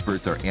VSiN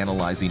experts are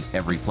analyzing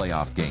every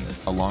playoff game,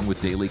 along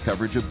with daily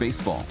coverage of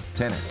baseball,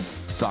 tennis,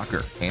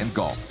 soccer, and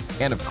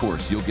golf. And of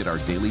course, you'll get our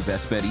daily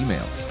best bet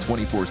emails,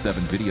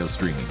 24/7 video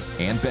streaming,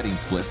 and betting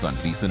splits on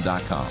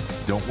VSiN.com.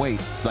 Don't wait.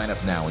 Sign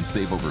up now and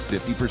save over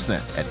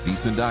 50% at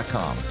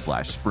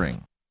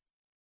VSiN.com/spring.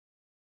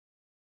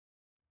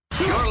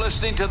 You're listening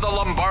listening to the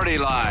Lombardi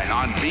Line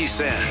on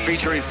VSiN,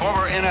 featuring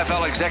former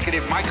NFL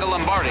executive Michael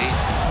Lombardi.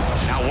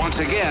 Now, once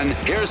again,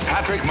 here's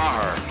Patrick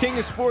Maher. King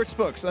of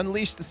Sportsbooks,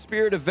 unleash the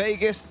spirit of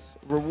Vegas.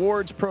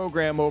 Rewards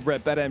program over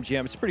at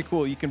BetMGM. It's pretty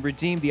cool. You can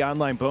redeem the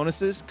online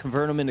bonuses,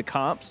 convert them into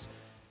comps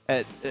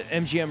at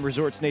MGM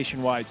resorts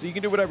nationwide. So you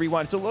can do whatever you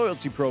want. It's a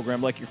loyalty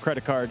program like your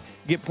credit card.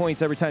 You get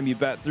points every time you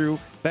bet through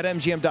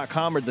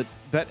BetMGM.com or the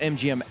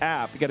BetMGM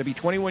app. You got to be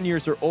 21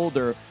 years or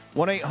older.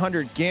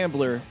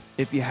 1-800-GAMBLER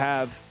if you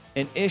have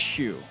an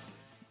issue.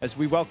 As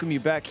we welcome you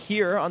back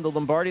here on the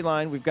Lombardi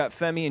Line, we've got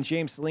Femi and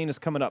James Salinas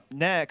coming up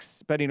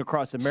next, betting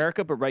across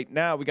America. But right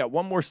now, we got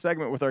one more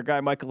segment with our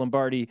guy, Michael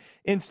Lombardi,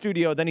 in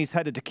studio. Then he's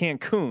headed to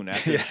Cancun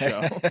after the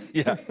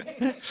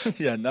show.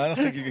 Yeah, no, I don't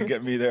think you can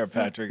get me there,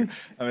 Patrick.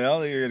 I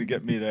don't think you're going to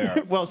get me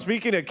there. Well,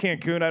 speaking of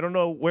Cancun, I don't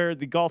know where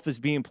the golf is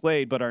being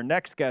played, but our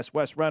next guest,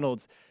 Wes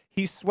Reynolds,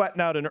 he's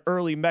sweating out an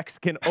early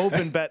Mexican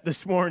Open bet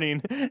this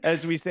morning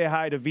as we say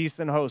hi to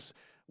VSiN host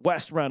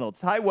Wes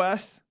Reynolds. Hi,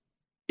 Wes.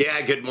 Yeah,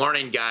 good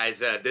morning,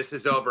 guys. This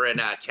is over in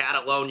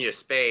Catalonia,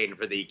 Spain,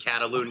 for the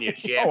Catalunya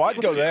Championship. Oh,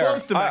 I'd go there.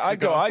 Close to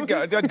Mexico. I'd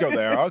go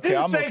there. Okay,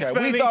 I'm Thanks, okay.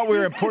 Femi. We thought we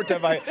were in Puerto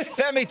Vallarta.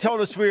 Femi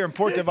told us we were in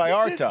Puerto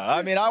Vallarta.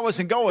 I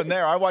wasn't going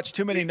there. I watched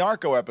too many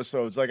narco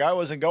episodes. I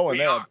wasn't going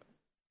there.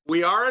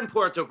 We are in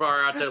Puerto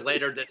Vallarta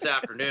later this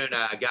afternoon.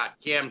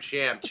 Got Cam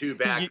Champ,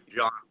 2-back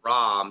John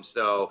Rahm.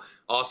 So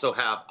also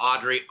have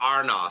Audrey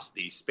Arnaus,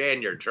 the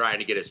Spaniard, trying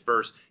to get his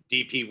first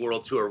DP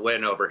World Tour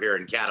win over here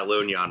in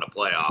Catalonia on the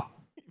playoff.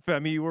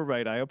 Femi, you were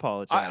right. I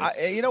apologize.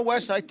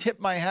 Wes, I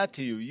tip my hat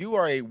to you. You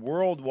are a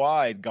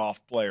worldwide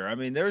golf player.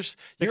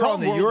 You're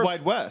on the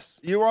Worldwide West.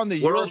 You're on the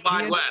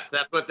Worldwide West.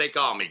 That's what they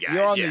call me, guys.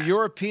 You're on the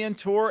European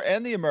Tour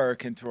and the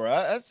American Tour.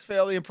 That's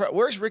fairly impressive.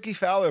 Where's Ricky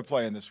Fowler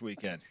playing this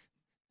weekend?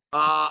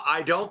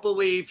 I don't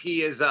believe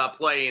he is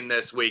playing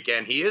this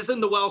weekend. He is in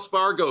the Wells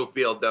Fargo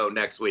field, though,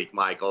 next week,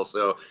 Michael.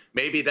 So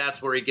maybe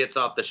that's where he gets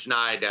off the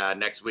schneid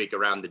next week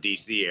around the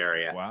D.C.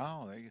 area.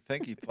 Wow. You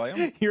think you play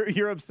him?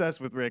 You're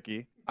obsessed with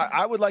Ricky.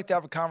 I would like to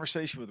have a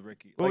conversation with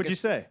Ricky. What would you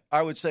say?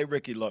 I would say,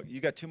 Ricky, look, you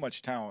got too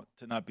much talent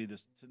to not be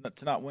this,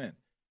 to not win.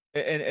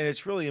 And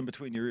it's really in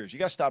between your ears. You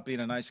got to stop being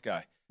a nice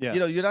guy. Yeah.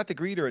 You're not the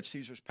greeter at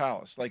Caesar's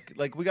Palace.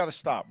 Like we got to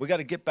stop. We got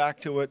to get back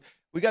to it.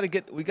 We got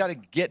to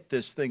get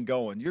this thing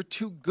going. You're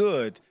too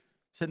good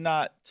to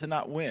not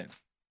win.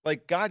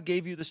 Like, God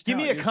gave you this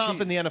talent. Give me a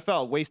comp in the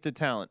NFL. Wasted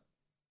talent.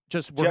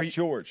 Just Jeff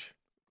George.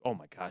 Oh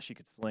my gosh, he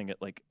could sling it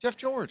like Jeff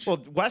George. Well,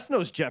 Wes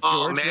knows Jeff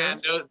George. Oh man,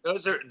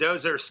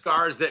 those are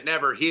scars that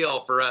never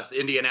heal for us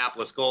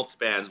Indianapolis Colts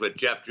fans with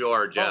Jeff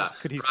George.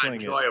 Could he prime sling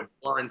joy it? of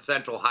Warren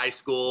Central High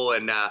School,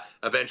 and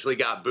eventually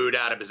got booed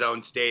out of his own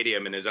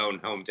stadium in his own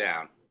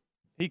hometown.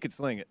 He could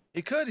sling it.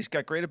 He could. He's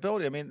got great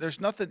ability. There's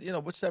nothing.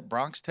 What's that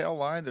Bronx tail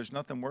line? There's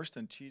nothing worse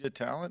than cheated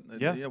talent.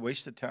 Yeah.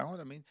 Wasted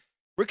talent.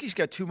 Ricky's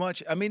got too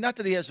much. Not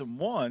that he hasn't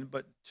won,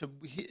 but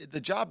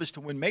the job is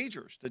to win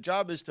majors. The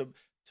job is to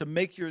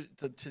make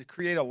to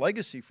create a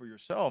legacy for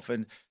yourself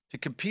and to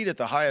compete at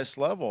the highest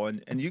level.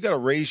 And you got to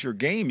raise your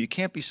game. You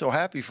can't be so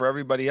happy for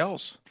everybody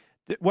else.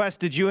 Wes,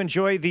 did you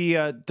enjoy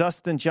the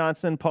Dustin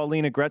Johnson,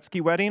 Paulina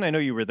Gretzky wedding? I know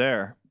you were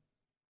there.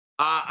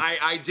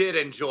 I did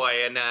enjoy,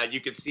 and you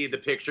could see the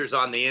pictures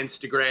on the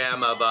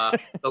Instagram of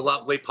the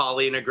lovely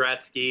Paulina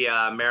Gretzky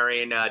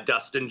marrying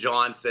Dustin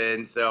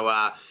Johnson. So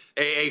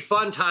a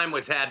fun time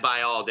was had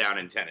by all down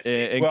in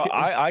Tennessee. Well,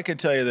 I can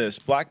tell you this.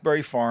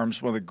 Blackberry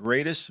Farms, one of the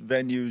greatest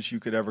venues you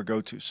could ever go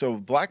to. So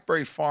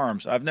Blackberry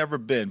Farms, I've never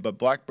been, but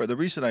the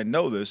reason I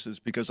know this is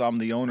because I'm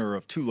the owner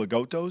of 2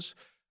 Lagotos.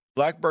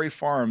 Blackberry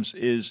Farms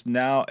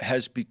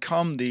has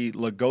become the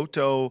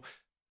Lagoto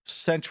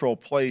central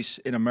place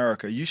in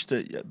America.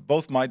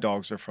 Both my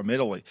dogs are from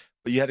Italy,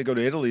 but you had to go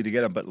to Italy to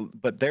get them.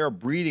 But they're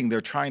breeding.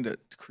 They're trying to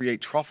create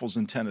truffles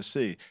in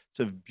Tennessee. It's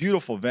a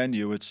beautiful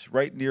venue. It's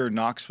right near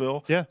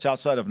Knoxville. Yeah. It's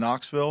outside of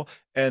Knoxville,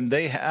 and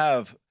they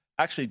have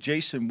actually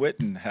Jason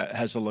Witten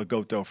has a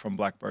Lagoto from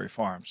Blackberry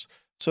Farms.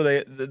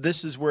 So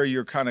this is where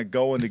you're kind of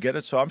going to get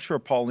it. So I'm sure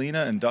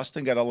Paulina and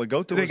Dustin got a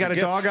Lagoto. They got a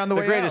dog on the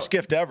way out. The greatest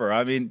gift ever.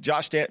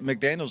 Josh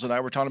McDaniels and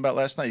I were talking about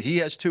last night. He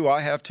has 2. I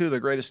have 2. The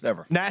greatest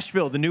ever.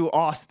 Nashville, the new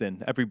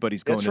Austin.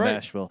 Everybody's going to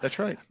Nashville. That's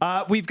right.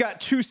 We've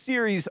got 2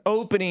 series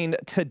opening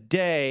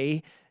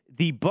today.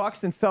 The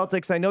Bucks and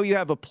Celtics. I know you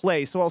have a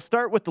play, so I'll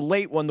start with the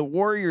late one, the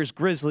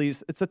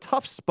Warriors-Grizzlies. It's a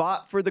tough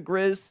spot for the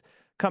Grizz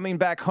coming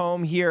back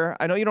home here.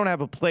 I know you don't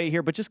have a play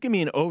here, but just give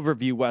me an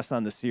overview, Wes,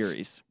 on the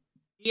series.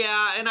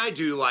 Yeah, and I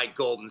do like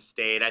Golden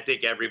State. I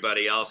think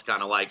everybody else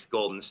kind of likes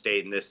Golden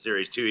State in this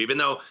series, too. Even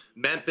though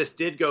Memphis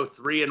did go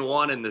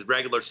 3-1 in the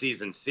regular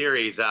season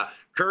series,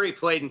 Curry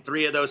played in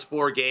 3 of those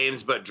 4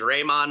 games, but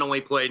Draymond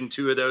only played in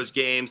 2 of those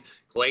games.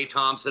 Klay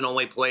Thompson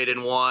only played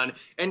in 1.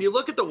 And you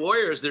look at the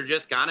Warriors, they're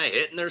just kind of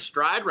hitting their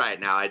stride right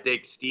now. I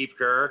think Steve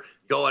Kerr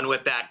going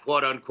with that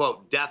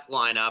quote-unquote death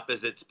lineup,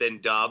 as it's been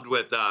dubbed,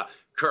 with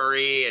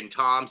Curry and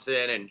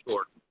Thompson and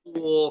Jordan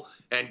Poole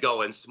and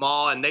going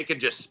small, and they could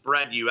just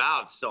spread you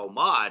out so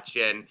much.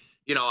 And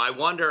I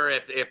wonder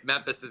if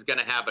Memphis is going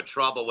to have a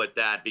trouble with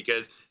that,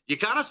 because you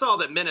kind of saw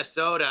that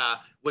Minnesota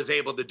was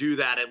able to do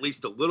that at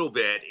least a little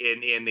bit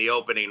in the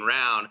opening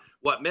round.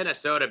 What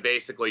Minnesota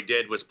basically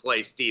did was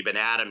play Steven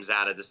Adams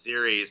out of the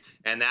series,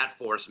 and that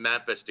forced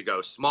Memphis to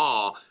go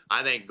small.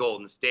 I think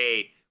Golden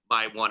State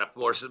might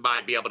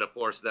be able to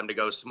force them to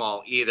go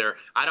small either.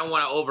 I don't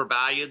want to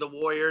overvalue the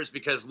Warriors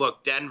because,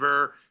 look,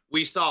 Denver,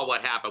 we saw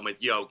what happened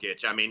with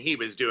Jokic. I mean, he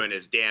was doing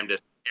his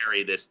damnedest to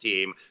carry this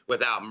team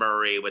without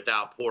Murray,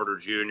 without Porter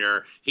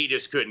Jr. He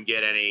just couldn't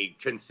get any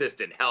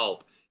consistent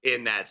help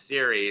in that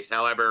series.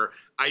 However,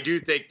 I do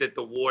think that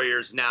the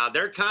Warriors now,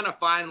 they're kind of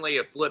finally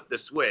have flipped the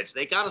switch.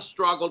 They kind of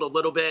struggled a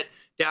little bit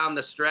down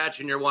the stretch,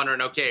 and you're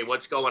wondering, okay,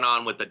 what's going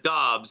on with the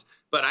Dubs?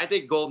 But I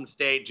think Golden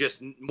State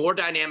just more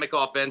dynamic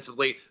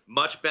offensively,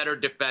 much better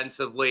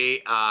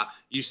defensively.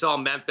 You saw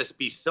Memphis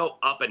be so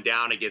up and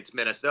down against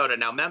Minnesota.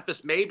 Now,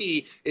 Memphis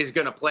maybe is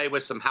going to play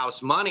with some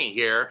house money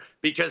here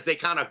because they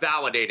kind of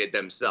validated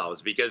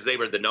themselves because they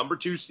were the number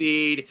 2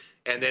 seed,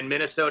 and then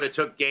Minnesota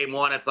took game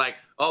 1. It's like,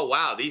 oh,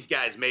 wow, these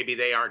guys, maybe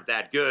they aren't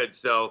that good.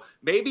 So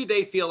maybe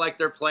they feel like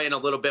they're playing a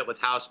little bit with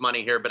house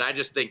money here, but I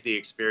just think the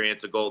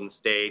experience of Golden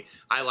State,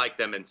 I like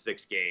them in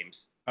 6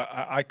 games.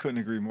 I couldn't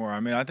agree more. I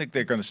mean, I think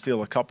they're going to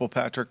steal a couple,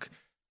 Patrick,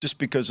 just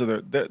because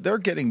of they're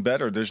getting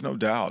better. There's no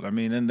doubt. I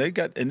mean, and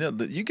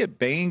you get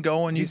Bane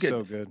going, you get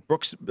so good.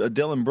 Brooks,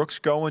 Dylan Brooks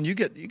going. You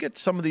get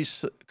some of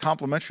these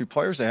complementary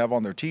players they have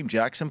on their team.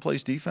 Jackson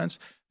plays defense.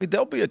 I mean,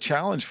 there'll be a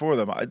challenge for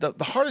them.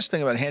 The hardest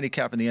thing about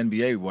handicapping the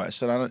NBA,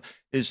 Wes,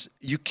 is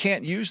you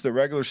can't use the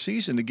regular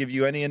season to give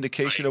you any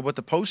indication of what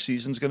the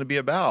postseason is going to be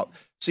about.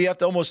 So you have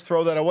to almost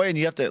throw that away, and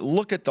you have to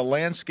look at the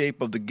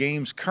landscape of the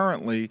games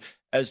currently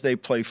as they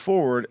play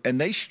forward, and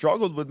they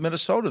struggled with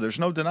Minnesota. There's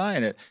no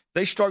denying it.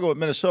 They struggle with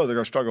Minnesota. They're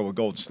going to struggle with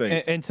Golden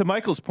State. And to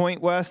Michael's point,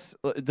 Wes,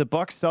 the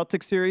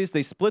Bucks-Celtics series,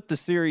 they split the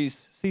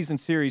season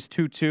series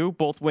 2-2,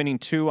 both winning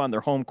 2 on their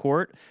home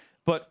court.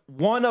 But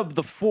one of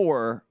the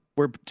 4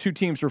 where 2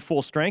 teams were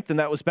full strength, and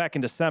that was back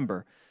in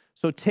December.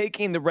 So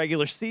taking the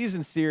regular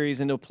season series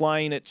and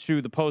applying it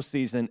to the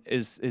postseason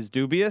is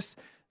dubious,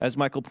 as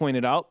Michael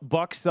pointed out.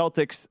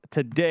 Bucks-Celtics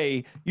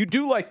today, you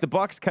do like the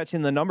Bucks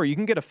catching the number. You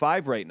can get a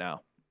 5 right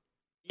now.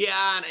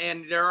 Yeah,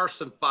 and there are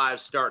some 5s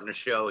starting to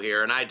show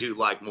here, and I do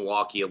like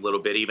Milwaukee a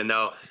little bit, even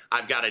though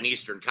I've got an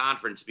Eastern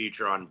Conference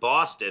future on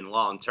Boston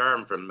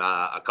long-term from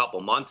a couple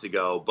months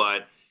ago.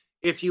 But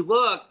if you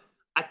look,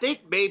 I think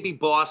maybe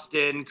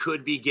Boston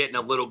could be getting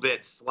a little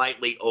bit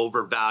slightly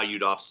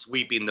overvalued off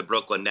sweeping the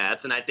Brooklyn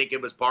Nets, and I think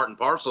it was part and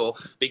parcel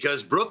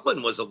because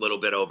Brooklyn was a little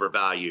bit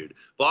overvalued.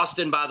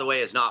 Boston, by the way,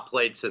 has not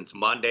played since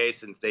Monday,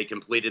 since they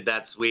completed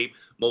that sweep.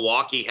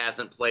 Milwaukee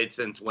hasn't played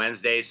since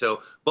Wednesday,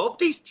 so both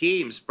these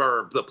teams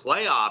for the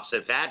playoffs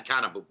have had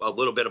kind of a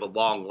little bit of a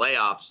long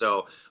layoff,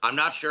 so I'm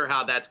not sure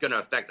how that's going to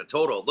affect the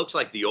total. It looks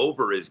like the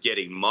over is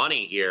getting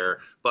money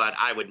here, but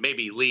I would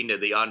maybe lean to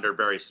the under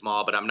very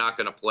small, but I'm not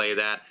going to play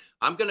that.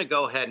 I'm going to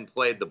go ahead and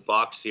play the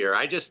Bucks here.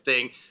 I just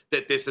think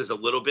that this is a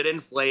little bit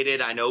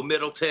inflated. I know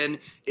Middleton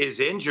is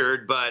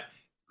injured, but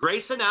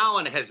Grayson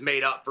Allen has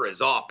made up for his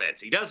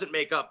offense. He doesn't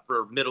make up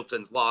for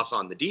Middleton's loss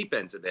on the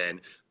defensive end,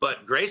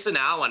 but Grayson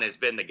Allen has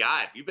been the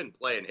guy. If you've been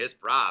playing his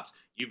props,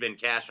 you've been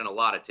cashing a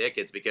lot of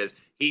tickets because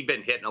he's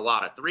been hitting a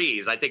lot of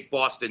threes. I think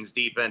Boston's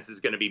defense is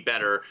going to be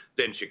better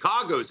than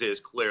Chicago's is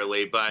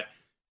clearly, but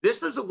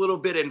this is a little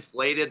bit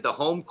inflated. The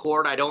home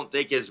court, I don't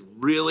think, has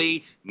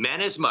really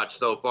meant as much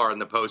so far in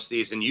the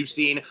postseason. You've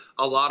seen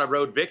a lot of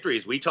road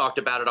victories. We talked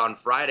about it on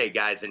Friday,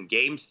 guys. In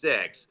Game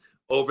 6,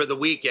 over the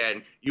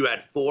weekend, you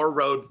had 4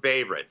 road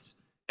favorites.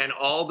 And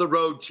all the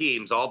road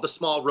teams, all the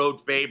small road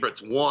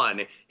favorites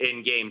won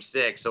in Game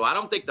 6. So I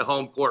don't think the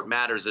home court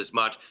matters as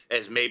much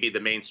as maybe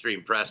the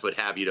mainstream press would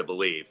have you to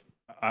believe.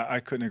 I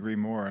couldn't agree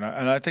more. And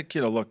I think,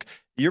 look,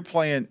 you're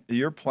playing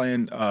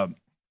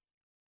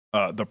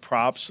the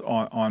props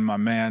on my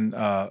man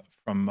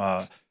from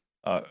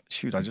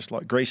I just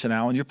like Grayson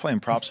Allen. You're playing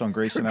props on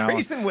Grayson Allen.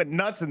 Grayson went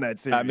nuts in that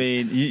series. I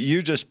mean,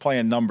 you're just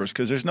playing numbers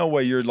because there's no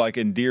way you're like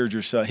endeared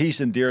yourself.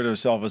 He's endeared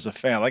himself as a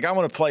fan. Like, I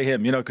want to play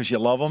him, because you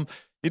love him.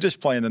 You're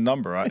just playing the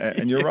number,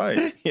 and you're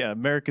right. Yeah,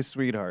 America's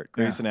sweetheart,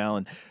 Grayson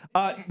Allen.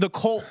 The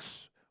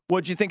Colts.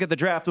 What'd you think of the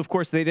draft? Of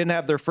course, they didn't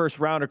have their first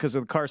rounder because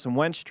of the Carson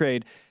Wentz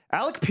trade.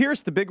 Alec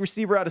Pierce, the big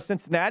receiver out of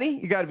Cincinnati.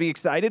 You got to be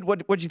excited.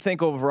 What'd you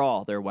think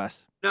overall there,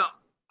 Wes? No.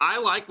 I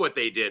like what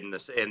they did in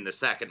the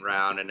second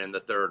round and in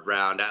the third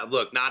round.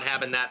 Look, not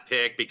having that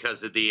pick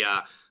because of the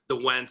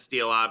Wentz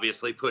deal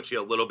obviously puts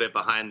you a little bit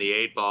behind the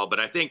 8 ball. But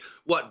I think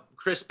what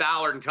Chris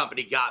Ballard and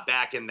company got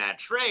back in that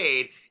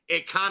trade,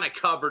 it kind of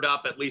covered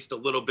up at least a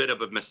little bit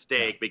of a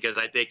mistake because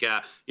I think,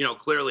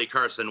 clearly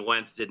Carson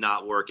Wentz did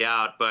not work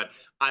out. But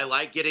I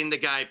like getting the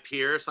guy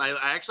Pierce. I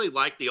actually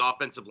like the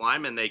offensive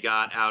lineman they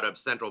got out of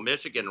Central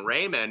Michigan,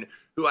 Raymond,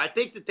 who I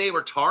think that they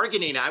were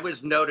targeting. I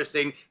was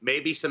noticing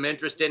maybe some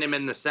interest in him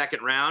in the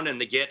second round, and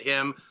to get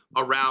him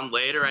around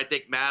later, I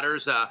think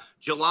matters.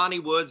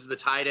 Jelani Woods, the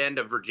tight end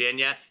of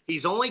Virginia,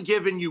 he's only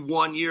given you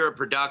 1 year of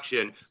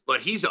production,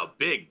 but he's a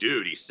big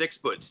dude. He's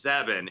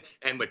 6'7",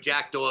 and with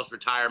Jack Doyle's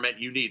retirement,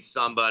 you need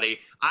somebody.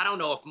 I don't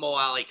know if Mo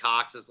Alley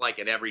Cox is like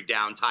an every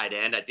down tight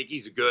end. I think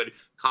he's a good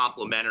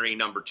complimentary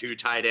number 2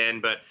 tight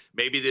end, but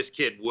maybe this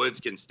kid Woods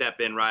can step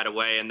in right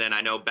away. And then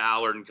I know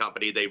Ballard and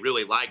company, they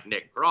really like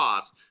Nick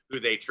Cross, who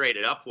they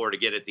traded up for to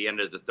get at the end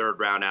of the third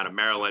round out of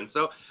Maryland.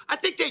 So I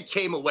think they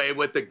came away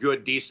with a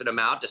good, decent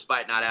amount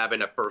despite not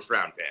having a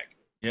first-round pick.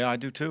 Yeah, I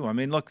do too. I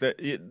mean, look,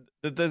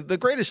 the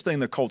greatest thing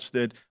the Colts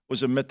did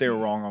was admit they were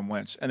wrong on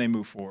Wentz, and they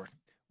moved forward.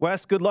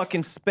 Wes, good luck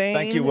in Spain.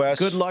 Thank you, Wes.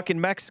 Good luck in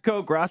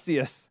Mexico.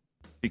 Gracias.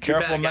 Be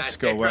careful in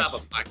Mexico, Wes.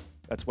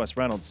 That's Wes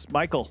Reynolds.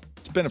 Michael.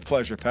 It's been a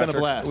pleasure, Patrick. It's been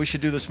a blast. We should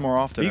do this more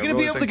often. Are you going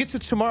to be able to get to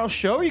tomorrow's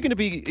show? Are you going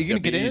to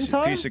get in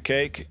time? Piece of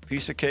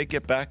cake.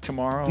 Get back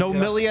tomorrow. No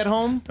Millie at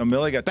home? No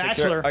Millie. I got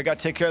to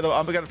take care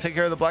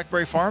of the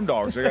Blackberry Farm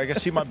dogs. I got to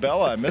see my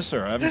Bella. I miss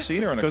her. I haven't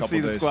seen her in a couple of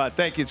days. Go see the squad.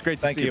 Thank you. It's great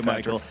to see you,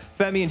 Michael.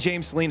 Femi and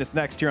James Salinas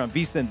next here on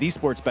VSiN, the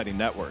Sports Betting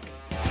Network.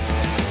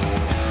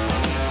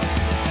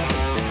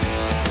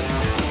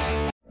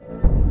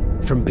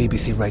 From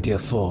BBC Radio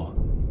 4,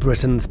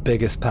 Britain's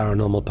biggest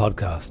paranormal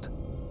podcast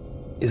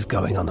is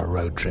going on a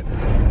road trip.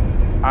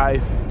 I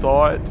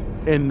thought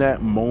in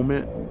that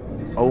moment,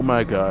 oh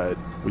my God,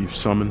 we've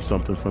summoned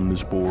something from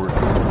this board.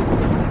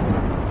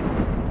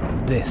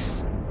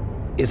 This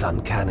is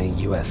Uncanny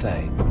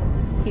USA.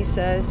 He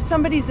says,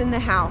 somebody's in the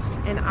house,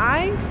 and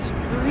I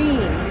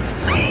screamed.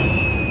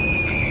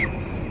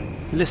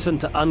 Listen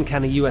to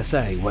Uncanny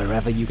USA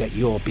wherever you get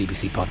your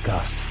BBC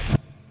podcasts,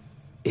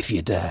 if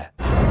you dare.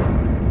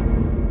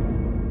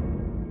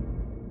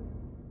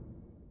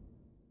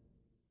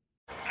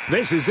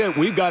 This is it.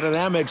 We've got an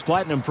Amex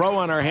Platinum Pro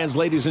on our hands,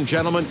 ladies and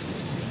gentlemen.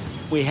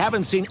 We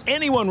haven't seen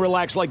anyone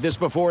relax like this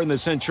before in the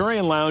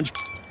Centurion Lounge.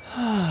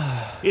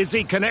 Is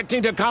he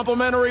connecting to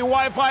complimentary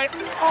Wi-Fi?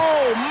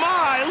 Oh,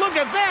 my. Look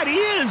at that. He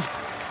is.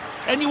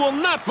 And you will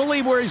not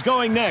believe where he's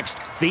going next.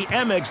 The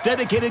Amex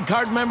dedicated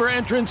card member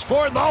entrance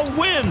for the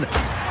win.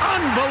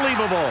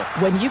 Unbelievable.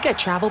 When you get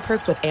travel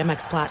perks with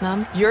Amex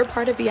Platinum, you're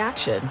part of the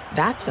action.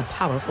 That's the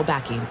powerful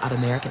backing of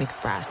American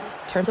Express.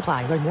 Terms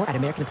apply. Learn more at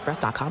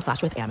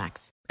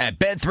americanexpress.com/withAmex. At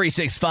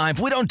Bet365,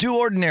 we don't do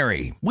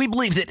ordinary. We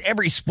believe that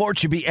every sport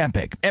should be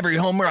epic. Every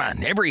home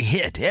run, every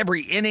hit,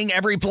 every inning,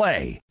 every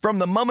play. From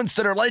the moments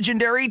that are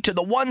legendary to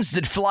the ones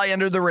that fly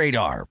under the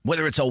radar.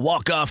 Whether it's a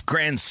walk-off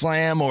grand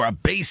slam or a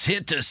base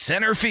hit to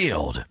center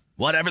field.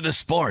 Whatever the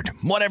sport,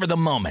 whatever the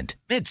moment,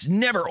 it's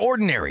never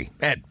ordinary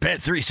at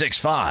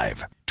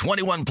Bet365.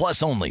 21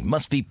 plus only.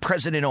 Must be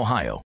present in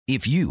Ohio.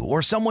 If you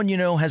or someone you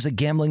know has a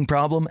gambling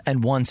problem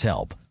and wants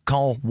help,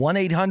 call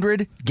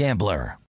 1-800-GAMBLER.